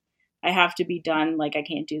 I have to be done. Like, I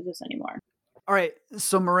can't do this anymore. All right.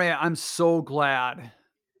 So Maria, I'm so glad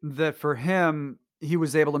that for him, he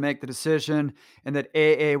was able to make the decision and that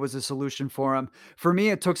AA was a solution for him. For me,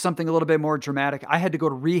 it took something a little bit more dramatic. I had to go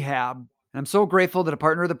to rehab. And I'm so grateful that a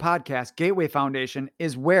partner of the podcast, Gateway Foundation,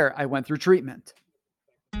 is where I went through treatment.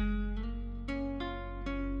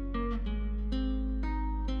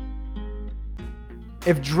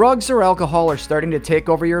 If drugs or alcohol are starting to take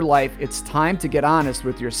over your life, it's time to get honest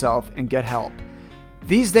with yourself and get help.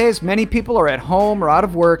 These days, many people are at home or out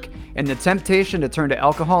of work, and the temptation to turn to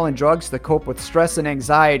alcohol and drugs to cope with stress and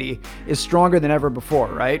anxiety is stronger than ever before,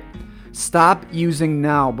 right? Stop using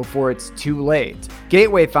now before it's too late.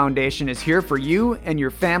 Gateway Foundation is here for you and your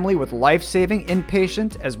family with life-saving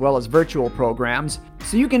inpatient as well as virtual programs,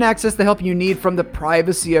 so you can access the help you need from the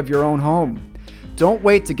privacy of your own home. Don't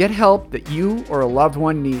wait to get help that you or a loved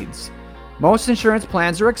one needs. Most insurance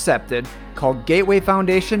plans are accepted. Call Gateway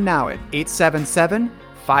Foundation now at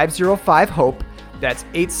 877-505-HOPE. That's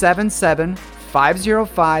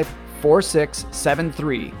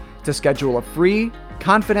 877-505-4673 to schedule a free,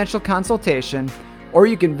 confidential consultation, or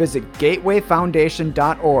you can visit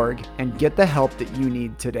gatewayfoundation.org and get the help that you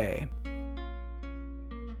need today.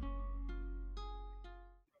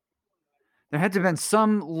 There had to have been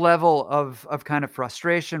some level of kind of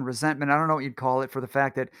frustration, resentment, I don't know what you'd call it, for the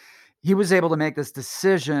fact that he was able to make this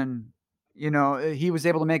decision. He was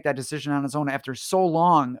able to make that decision on his own after so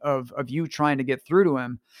long of you trying to get through to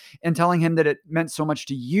him and telling him that it meant so much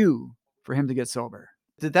to you for him to get sober.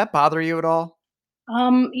 Did that bother you at all?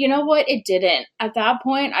 You know what? It didn't. At that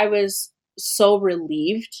point, I was so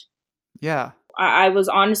relieved. Yeah. I was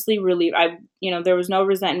honestly relieved. There was no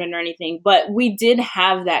resentment or anything, but we did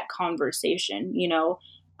have that conversation.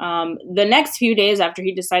 The next few days after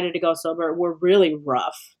he decided to go sober were really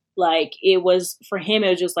rough. Like, it was, for him,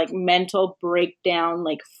 it was just like mental breakdown,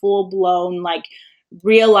 like full blown, like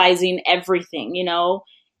realizing everything,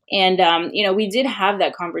 And, we did have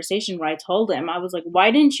that conversation where I told him, I was like, why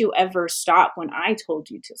didn't you ever stop when I told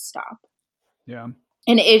you to stop? Yeah.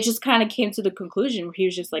 And it just kind of came to the conclusion where he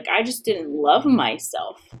was just like, I just didn't love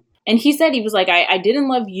myself. And he said, he was like, I didn't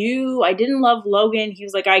love you. I didn't love Logan. He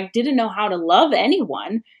was like, I didn't know how to love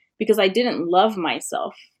anyone because I didn't love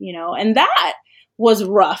myself, and that was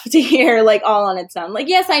rough to hear, like, all on its own. Like,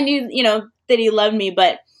 yes, I knew, that he loved me,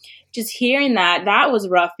 but just hearing that was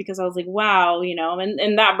rough because I was like, wow,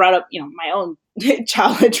 and that brought up, my own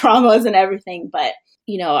childhood traumas and everything. But,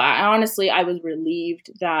 I was relieved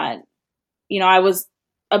that, I was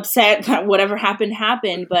upset that whatever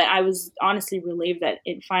happened, but I was honestly relieved that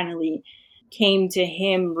it finally came to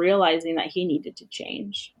him realizing that he needed to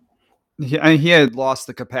change. He had lost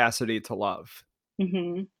the capacity to love.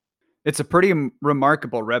 Mm-hmm. It's a pretty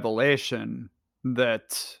remarkable revelation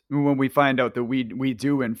that when we find out that we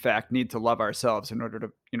do in fact need to love ourselves in order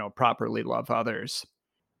to, properly love others.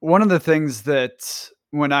 One of the things that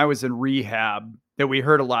when I was in rehab that we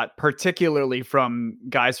heard a lot, particularly from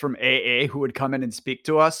guys from AA who would come in and speak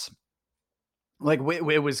to us, like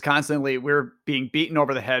it was constantly, we're being beaten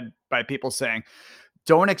over the head by people saying,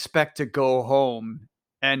 don't expect to go home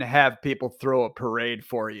and have people throw a parade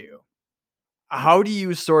for you. How do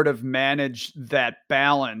you sort of manage that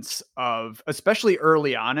balance of, especially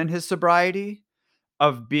early on in his sobriety,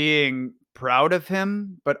 of being proud of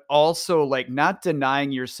him, but also like not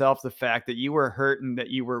denying yourself the fact that you were hurt and that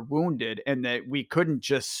you were wounded and that we couldn't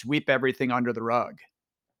just sweep everything under the rug?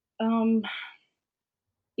 Like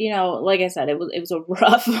I said, it was a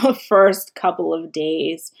rough first couple of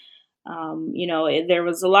days. There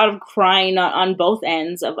was a lot of crying on both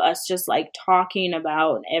ends of us just like talking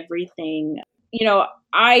about everything.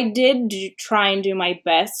 I did try and do my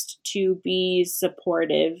best to be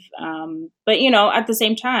supportive. But, at the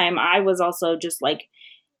same time, I was also just like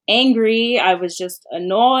angry. I was just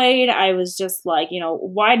annoyed. I was just like,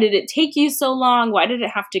 why did it take you so long? Why did it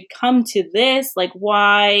have to come to this? Like,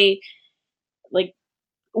 why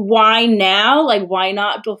now? Like, why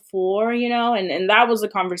not before, and that was a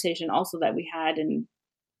conversation also that we had. And,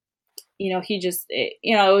 he just, it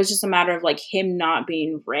was just a matter of like him not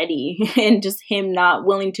being ready and just him not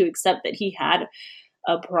willing to accept that he had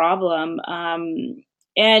a problem.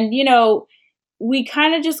 And, we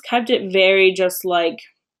kind of just kept it very just like,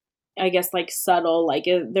 I guess, like subtle. Like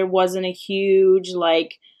there wasn't a huge,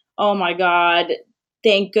 like, oh my God,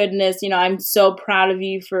 thank goodness, I'm so proud of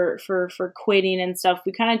you for quitting and stuff.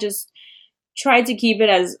 We kind of just tried to keep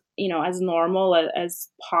it as, as normal as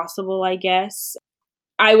possible, I guess.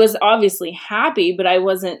 I was obviously happy, but I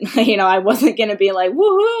wasn't, I wasn't going to be like,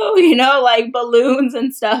 woohoo, like balloons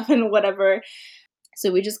and stuff and whatever.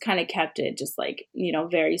 So we just kind of kept it just like,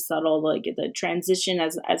 very subtle, like the transition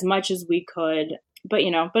as much as we could. But,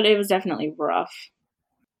 but it was definitely rough.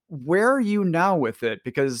 Where are you now with it?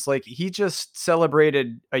 Because like he just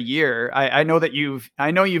celebrated a year. I know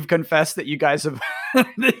you've confessed that you guys have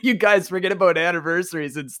that you guys forget about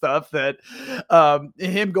anniversaries and stuff. That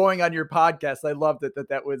him going on your podcast, I loved it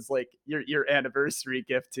that was like your anniversary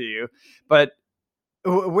gift to you. But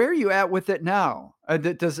Where are you at with it now?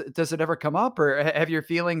 Does it ever come up, or have your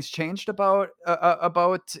feelings changed about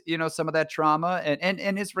some of that trauma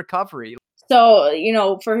and his recovery?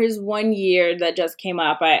 So, for his 1 year that just came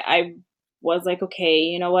up, I was like, okay,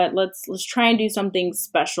 you know what, let's try and do something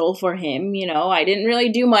special for him. I didn't really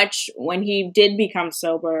do much when he did become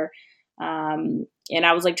sober. And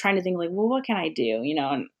I was like trying to think like, well, what can I do?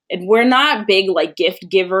 And we're not big like gift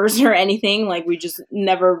givers or anything. Like we just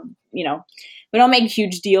never, we don't make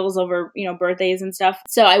huge deals over, birthdays and stuff.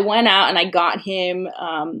 So I went out and I got him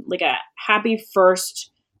like a happy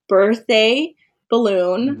first birthday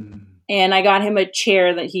balloon, Mm. and I got him a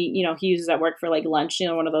chair that he uses at work for like lunch,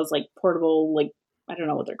 one of those like portable, like, I don't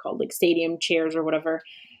know what they're called, like stadium chairs or whatever.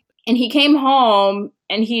 And he came home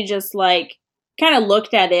and he just like kind of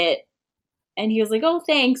looked at it and he was like, "Oh,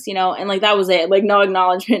 thanks," and like that was it. Like no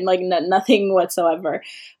acknowledgement, like nothing whatsoever.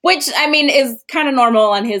 Which I mean is kind of normal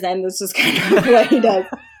on his end. That's just kind of what he does.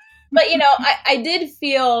 But I did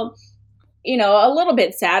feel a little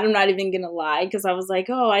bit sad. I'm not even going to lie, because I was like,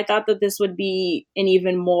 oh, I thought that this would be an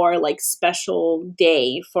even more like special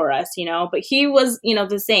day for us, but he was,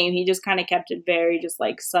 the same. He just kind of kept it very just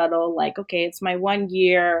like subtle, like, okay, it's my 1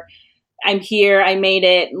 year. I'm here. I made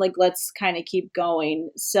it. Like, let's kind of keep going.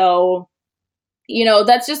 So,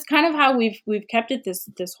 that's just kind of how we've kept it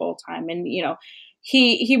this whole time. And,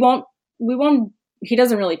 he won't, we won't, he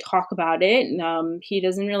doesn't really talk about it. He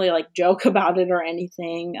doesn't really like joke about it or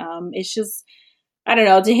anything. It's just, I don't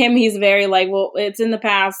know. To him, he's very like, well, it's in the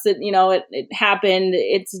past. It happened.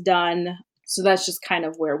 It's done. So that's just kind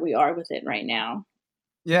of where we are with it right now.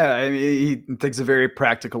 Yeah, I mean, he takes a very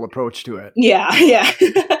practical approach to it, Yeah, yeah,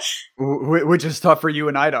 which is tough for you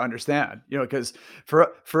and I to understand, because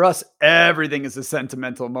for us, everything is a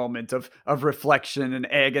sentimental moment of reflection and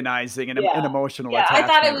agonizing and, yeah, and emotional yeah. I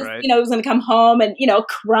thought it attachment, was, right? he was going to come home and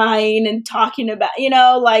crying and talking about,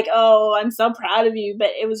 like, oh, I'm so proud of you.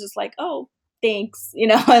 But it was just like, oh, thanks,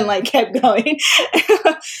 and like kept going.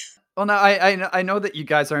 Well, now I know that you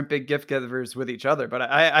guys aren't big gift givers with each other, but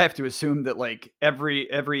I have to assume that like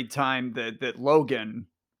every time that Logan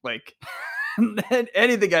like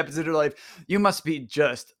anything happens in her life, you must be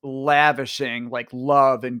just lavishing like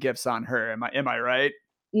love and gifts on her. Am I right?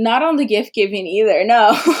 Not on the gift giving either.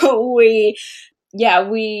 No, we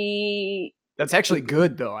That's actually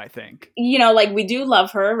good though, I think. like we do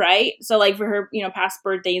love her, right? So like for her, past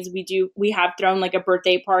birthdays, we have thrown like a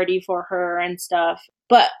birthday party for her and stuff.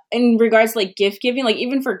 But in regards to like gift giving, like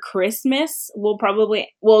even for Christmas,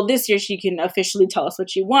 well, this year she can officially tell us what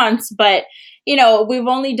she wants, but we've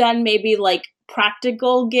only done maybe like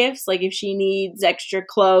practical gifts, like if she needs extra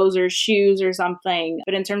clothes or shoes or something.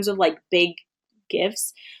 But in terms of like big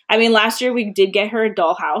gifts, I mean, last year we did get her a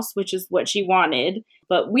dollhouse, which is what she wanted.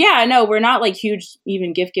 But yeah, no, we're not like huge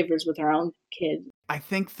even gift givers with our own kids. I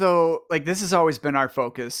think though, like this has always been our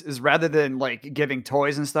focus is rather than like giving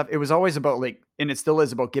toys and stuff, it was always about like, and it still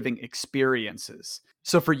is about giving experiences.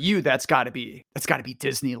 So for you, that's gotta be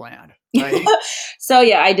Disneyland, right? So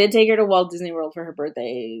yeah, I did take her to Walt Disney World for her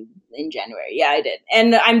birthday in January. Yeah, I did.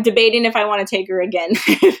 And I'm debating if I want to take her again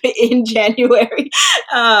in January.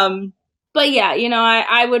 But yeah,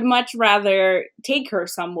 I would much rather take her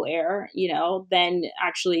somewhere, than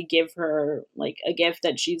actually give her like a gift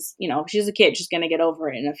that she's a kid, she's going to get over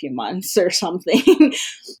it in a few months or something.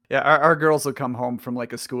 Yeah, our girls will come home from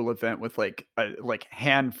like a school event with like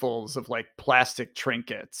handfuls of like plastic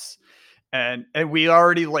trinkets. And we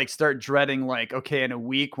already like start dreading like, okay, in a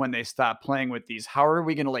week when they stop playing with these, how are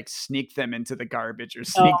we gonna like sneak them into the garbage or Oh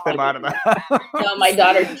sneak my them out of the goodness. No, my house?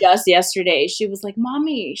 daughter just yesterday, she was like,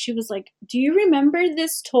 "Mommy," she was like, "Do you remember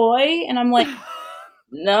this toy?" And I'm like,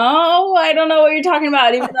 "No, I don't know what you're talking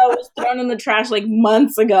about," even though it was thrown in the trash like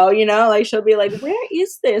months ago, like she'll be like, "Where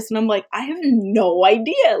is this?" And I'm like, "I have no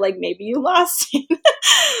idea. Like maybe you lost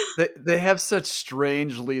it." They have such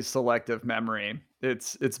strangely selective memory.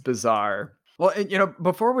 It's bizarre. Well, and,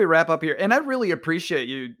 before we wrap up here, and I really appreciate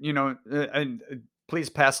you, and please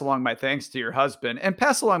pass along my thanks to your husband and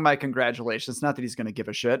pass along my congratulations. Not that he's going to give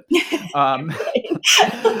a shit. Um,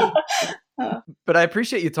 but I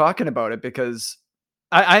appreciate you talking about it because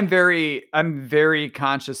I'm very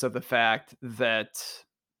conscious of the fact that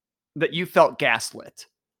you felt gaslit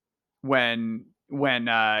when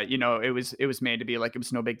it was made to be like it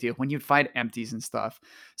was no big deal when you'd find empties and stuff.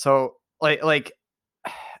 So like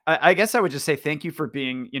I guess I would just say thank you for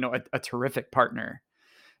being a terrific partner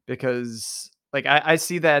because like I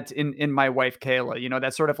see that in my wife Kayla,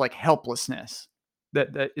 that sort of like helplessness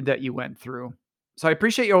that you went through. So I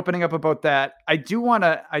appreciate you opening up about that. I do want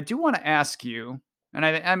to ask you, and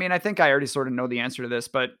I mean I think I already sort of know the answer to this,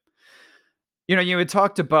 but You had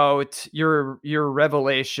talked about your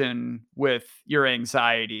revelation with your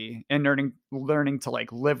anxiety and learning to like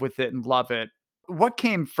live with it and love it. What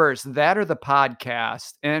came first, that or the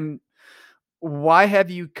podcast? And why have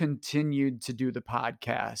you continued to do the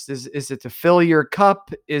podcast? Is it to fill your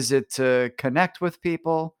cup? Is it to connect with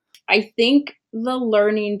people? I think the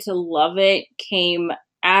learning to love it came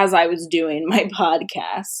as I was doing my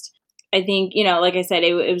podcast. I think, like I said,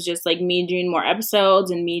 it was just like me doing more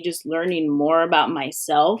episodes and me just learning more about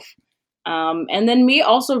myself. And then me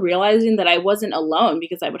also realizing that I wasn't alone,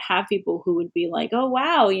 because I would have people who would be like, oh,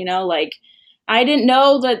 wow, like I didn't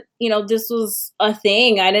know that, this was a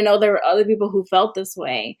thing. I didn't know there were other people who felt this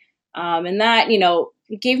way. And that,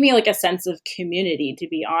 it gave me like a sense of community, to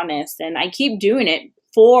be honest. And I keep doing it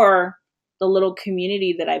for the little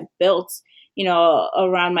community that I've built,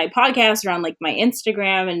 around my podcast, around like my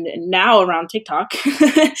Instagram, and now around TikTok.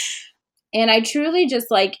 And I truly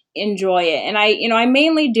just like enjoy it. And I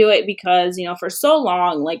mainly do it because, for so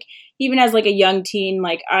long, like even as like a young teen,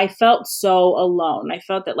 like I felt so alone. I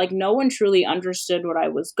felt that like no one truly understood what I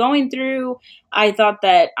was going through. I thought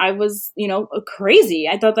that I was, crazy.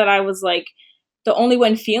 I thought that I was like the only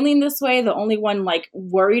one feeling this way, the only one like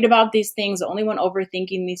worried about these things, the only one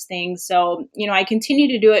overthinking these things. So, I continue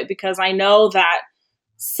to do it because I know that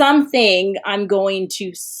something I'm going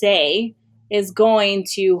to say is going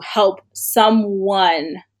to help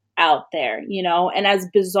someone out there, and as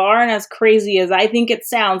bizarre and as crazy as I think it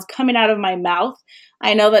sounds coming out of my mouth,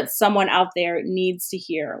 I know that someone out there needs to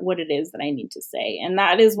hear what it is that I need to say. And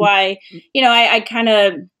that is why, I kind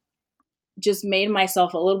of just made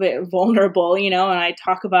myself a little bit vulnerable, and I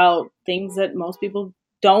talk about things that most people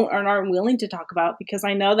don't or aren't willing to talk about, because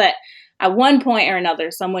I know that at one point or another,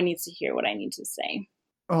 someone needs to hear what I need to say.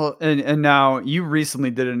 Well, and now you recently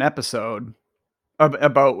did an episode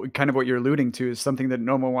about kind of what you're alluding to, is something that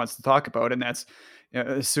no one wants to talk about, and that's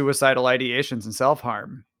suicidal ideations and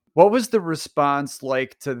self-harm. What was the response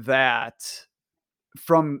like to that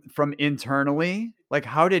from internally? Like,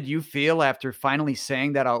 how did you feel after finally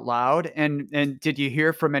saying that out loud? And did you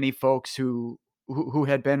hear from any folks who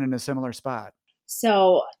had been in a similar spot?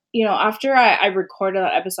 So, after I recorded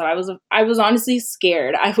that episode, I was honestly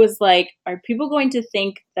scared. I was like, are people going to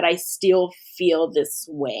think that I still feel this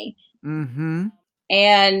way? Mm-hmm.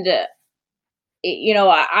 And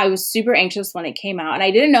I was super anxious when it came out, and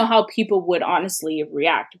I didn't know how people would honestly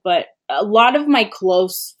react. But a lot of my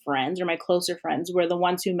close friends, or my closer friends, were the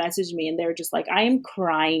ones who messaged me, and they were just like, I am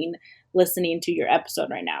crying listening to your episode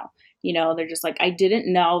right now. They're just like, I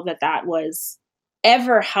didn't know that was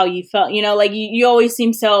ever how you felt. Like you always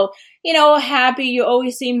seem so, happy. You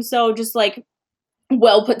always seem so just like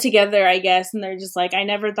well put together, I guess. And they're just like, I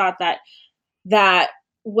never thought that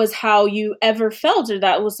was how you ever felt, or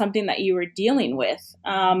that was something that you were dealing with.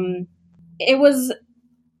 It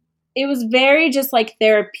was very just like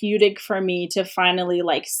therapeutic for me to finally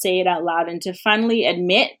like say it out loud, and to finally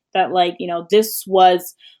admit that like, this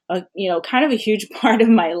was a, kind of a huge part of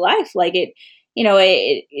my life. Like it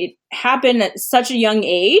happened at such a young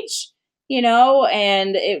age,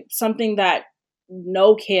 and it's something that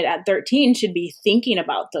no kid at 13 should be thinking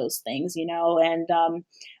about those things, and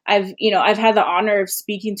I've had the honor of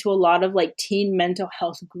speaking to a lot of like teen mental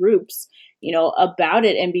health groups, about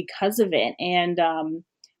it and because of it. And,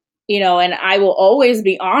 and I will always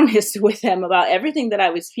be honest with them about everything that I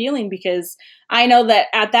was feeling, because I know that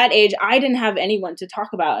at that age, I didn't have anyone to talk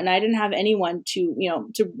about, and I didn't have anyone to,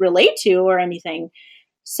 to relate to or anything.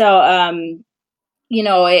 So,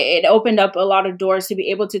 it opened up a lot of doors to be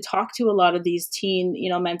able to talk to a lot of these teen,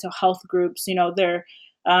 mental health groups. They're,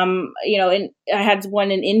 and I had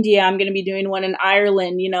one in India. I'm going to be doing one in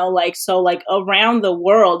Ireland, like around the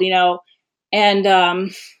world, and,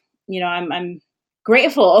 I'm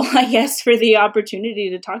grateful, I guess, for the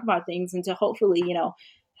opportunity to talk about things and to hopefully,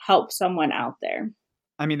 help someone out there.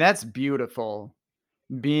 I mean, that's beautiful.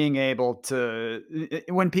 Being able to,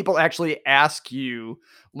 when people actually ask you,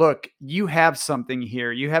 look, you have something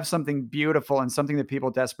here, you have something beautiful and something that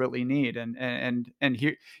people desperately need. And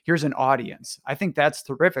here's an audience. I think that's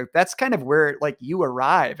terrific. That's kind of where like you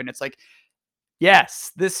arrive. And it's like,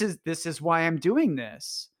 yes, this is why I'm doing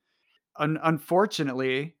this.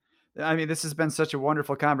 Unfortunately, I mean, this has been such a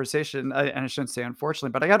wonderful conversation. And I shouldn't say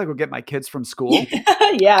unfortunately, but I got to go get my kids from school.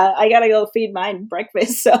 Yeah, I got to go feed mine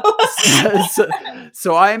breakfast. So,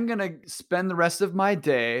 so I'm going to spend the rest of my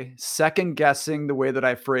day second guessing the way that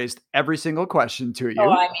I phrased every single question to you. Oh,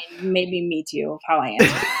 I mean, maybe me too, of how I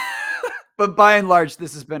answer. But by and large,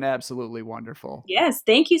 this has been absolutely wonderful. Yes,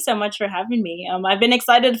 thank you so much for having me. I've been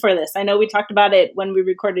excited for this. I know we talked about it when we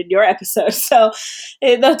recorded your episode, so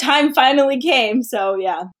the time finally came. So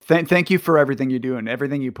yeah. Thank you for everything you do and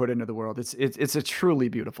everything you put into the world. It's a truly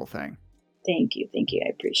beautiful thing. Thank you. I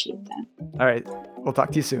appreciate that. All right, we'll talk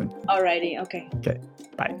to you soon. Alrighty, okay. Okay,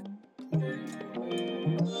 bye.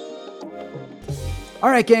 All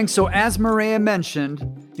right, gang. So as Maria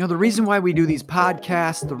mentioned, the reason why we do these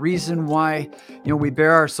podcasts, the reason why, we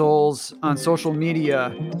bare our souls on social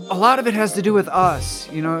media, a lot of it has to do with us,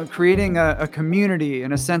 creating a community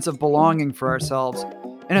and a sense of belonging for ourselves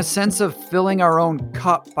and a sense of filling our own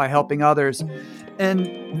cup by helping others.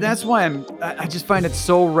 And that's why I just find it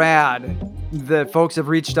so rad that folks have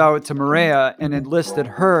reached out to Maria and enlisted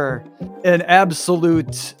her, an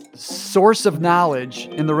absolute source of knowledge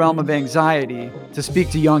in the realm of anxiety, to speak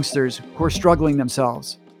to youngsters who are struggling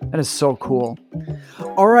themselves. That is so cool.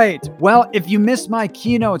 All right. Well, if you missed my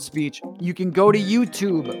keynote speech, you can go to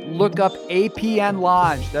YouTube, look up APN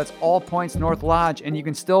Lodge. That's All Points North Lodge, and you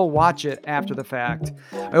can still watch it after the fact.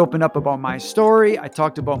 I opened up about my story. I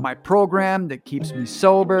talked about my program that keeps me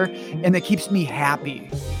sober and that keeps me happy,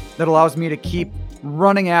 that allows me to keep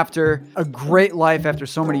running after a great life after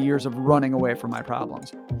so many years of running away from my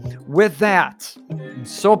problems. With that, I'm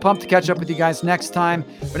so pumped to catch up with you guys next time.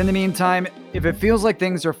 But in the meantime, if it feels like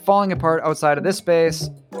things are falling apart outside of this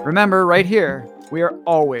space, remember, right here, we are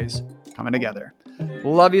always coming together.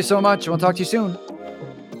 Love you so much, and we'll talk to you soon.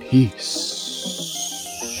 Peace.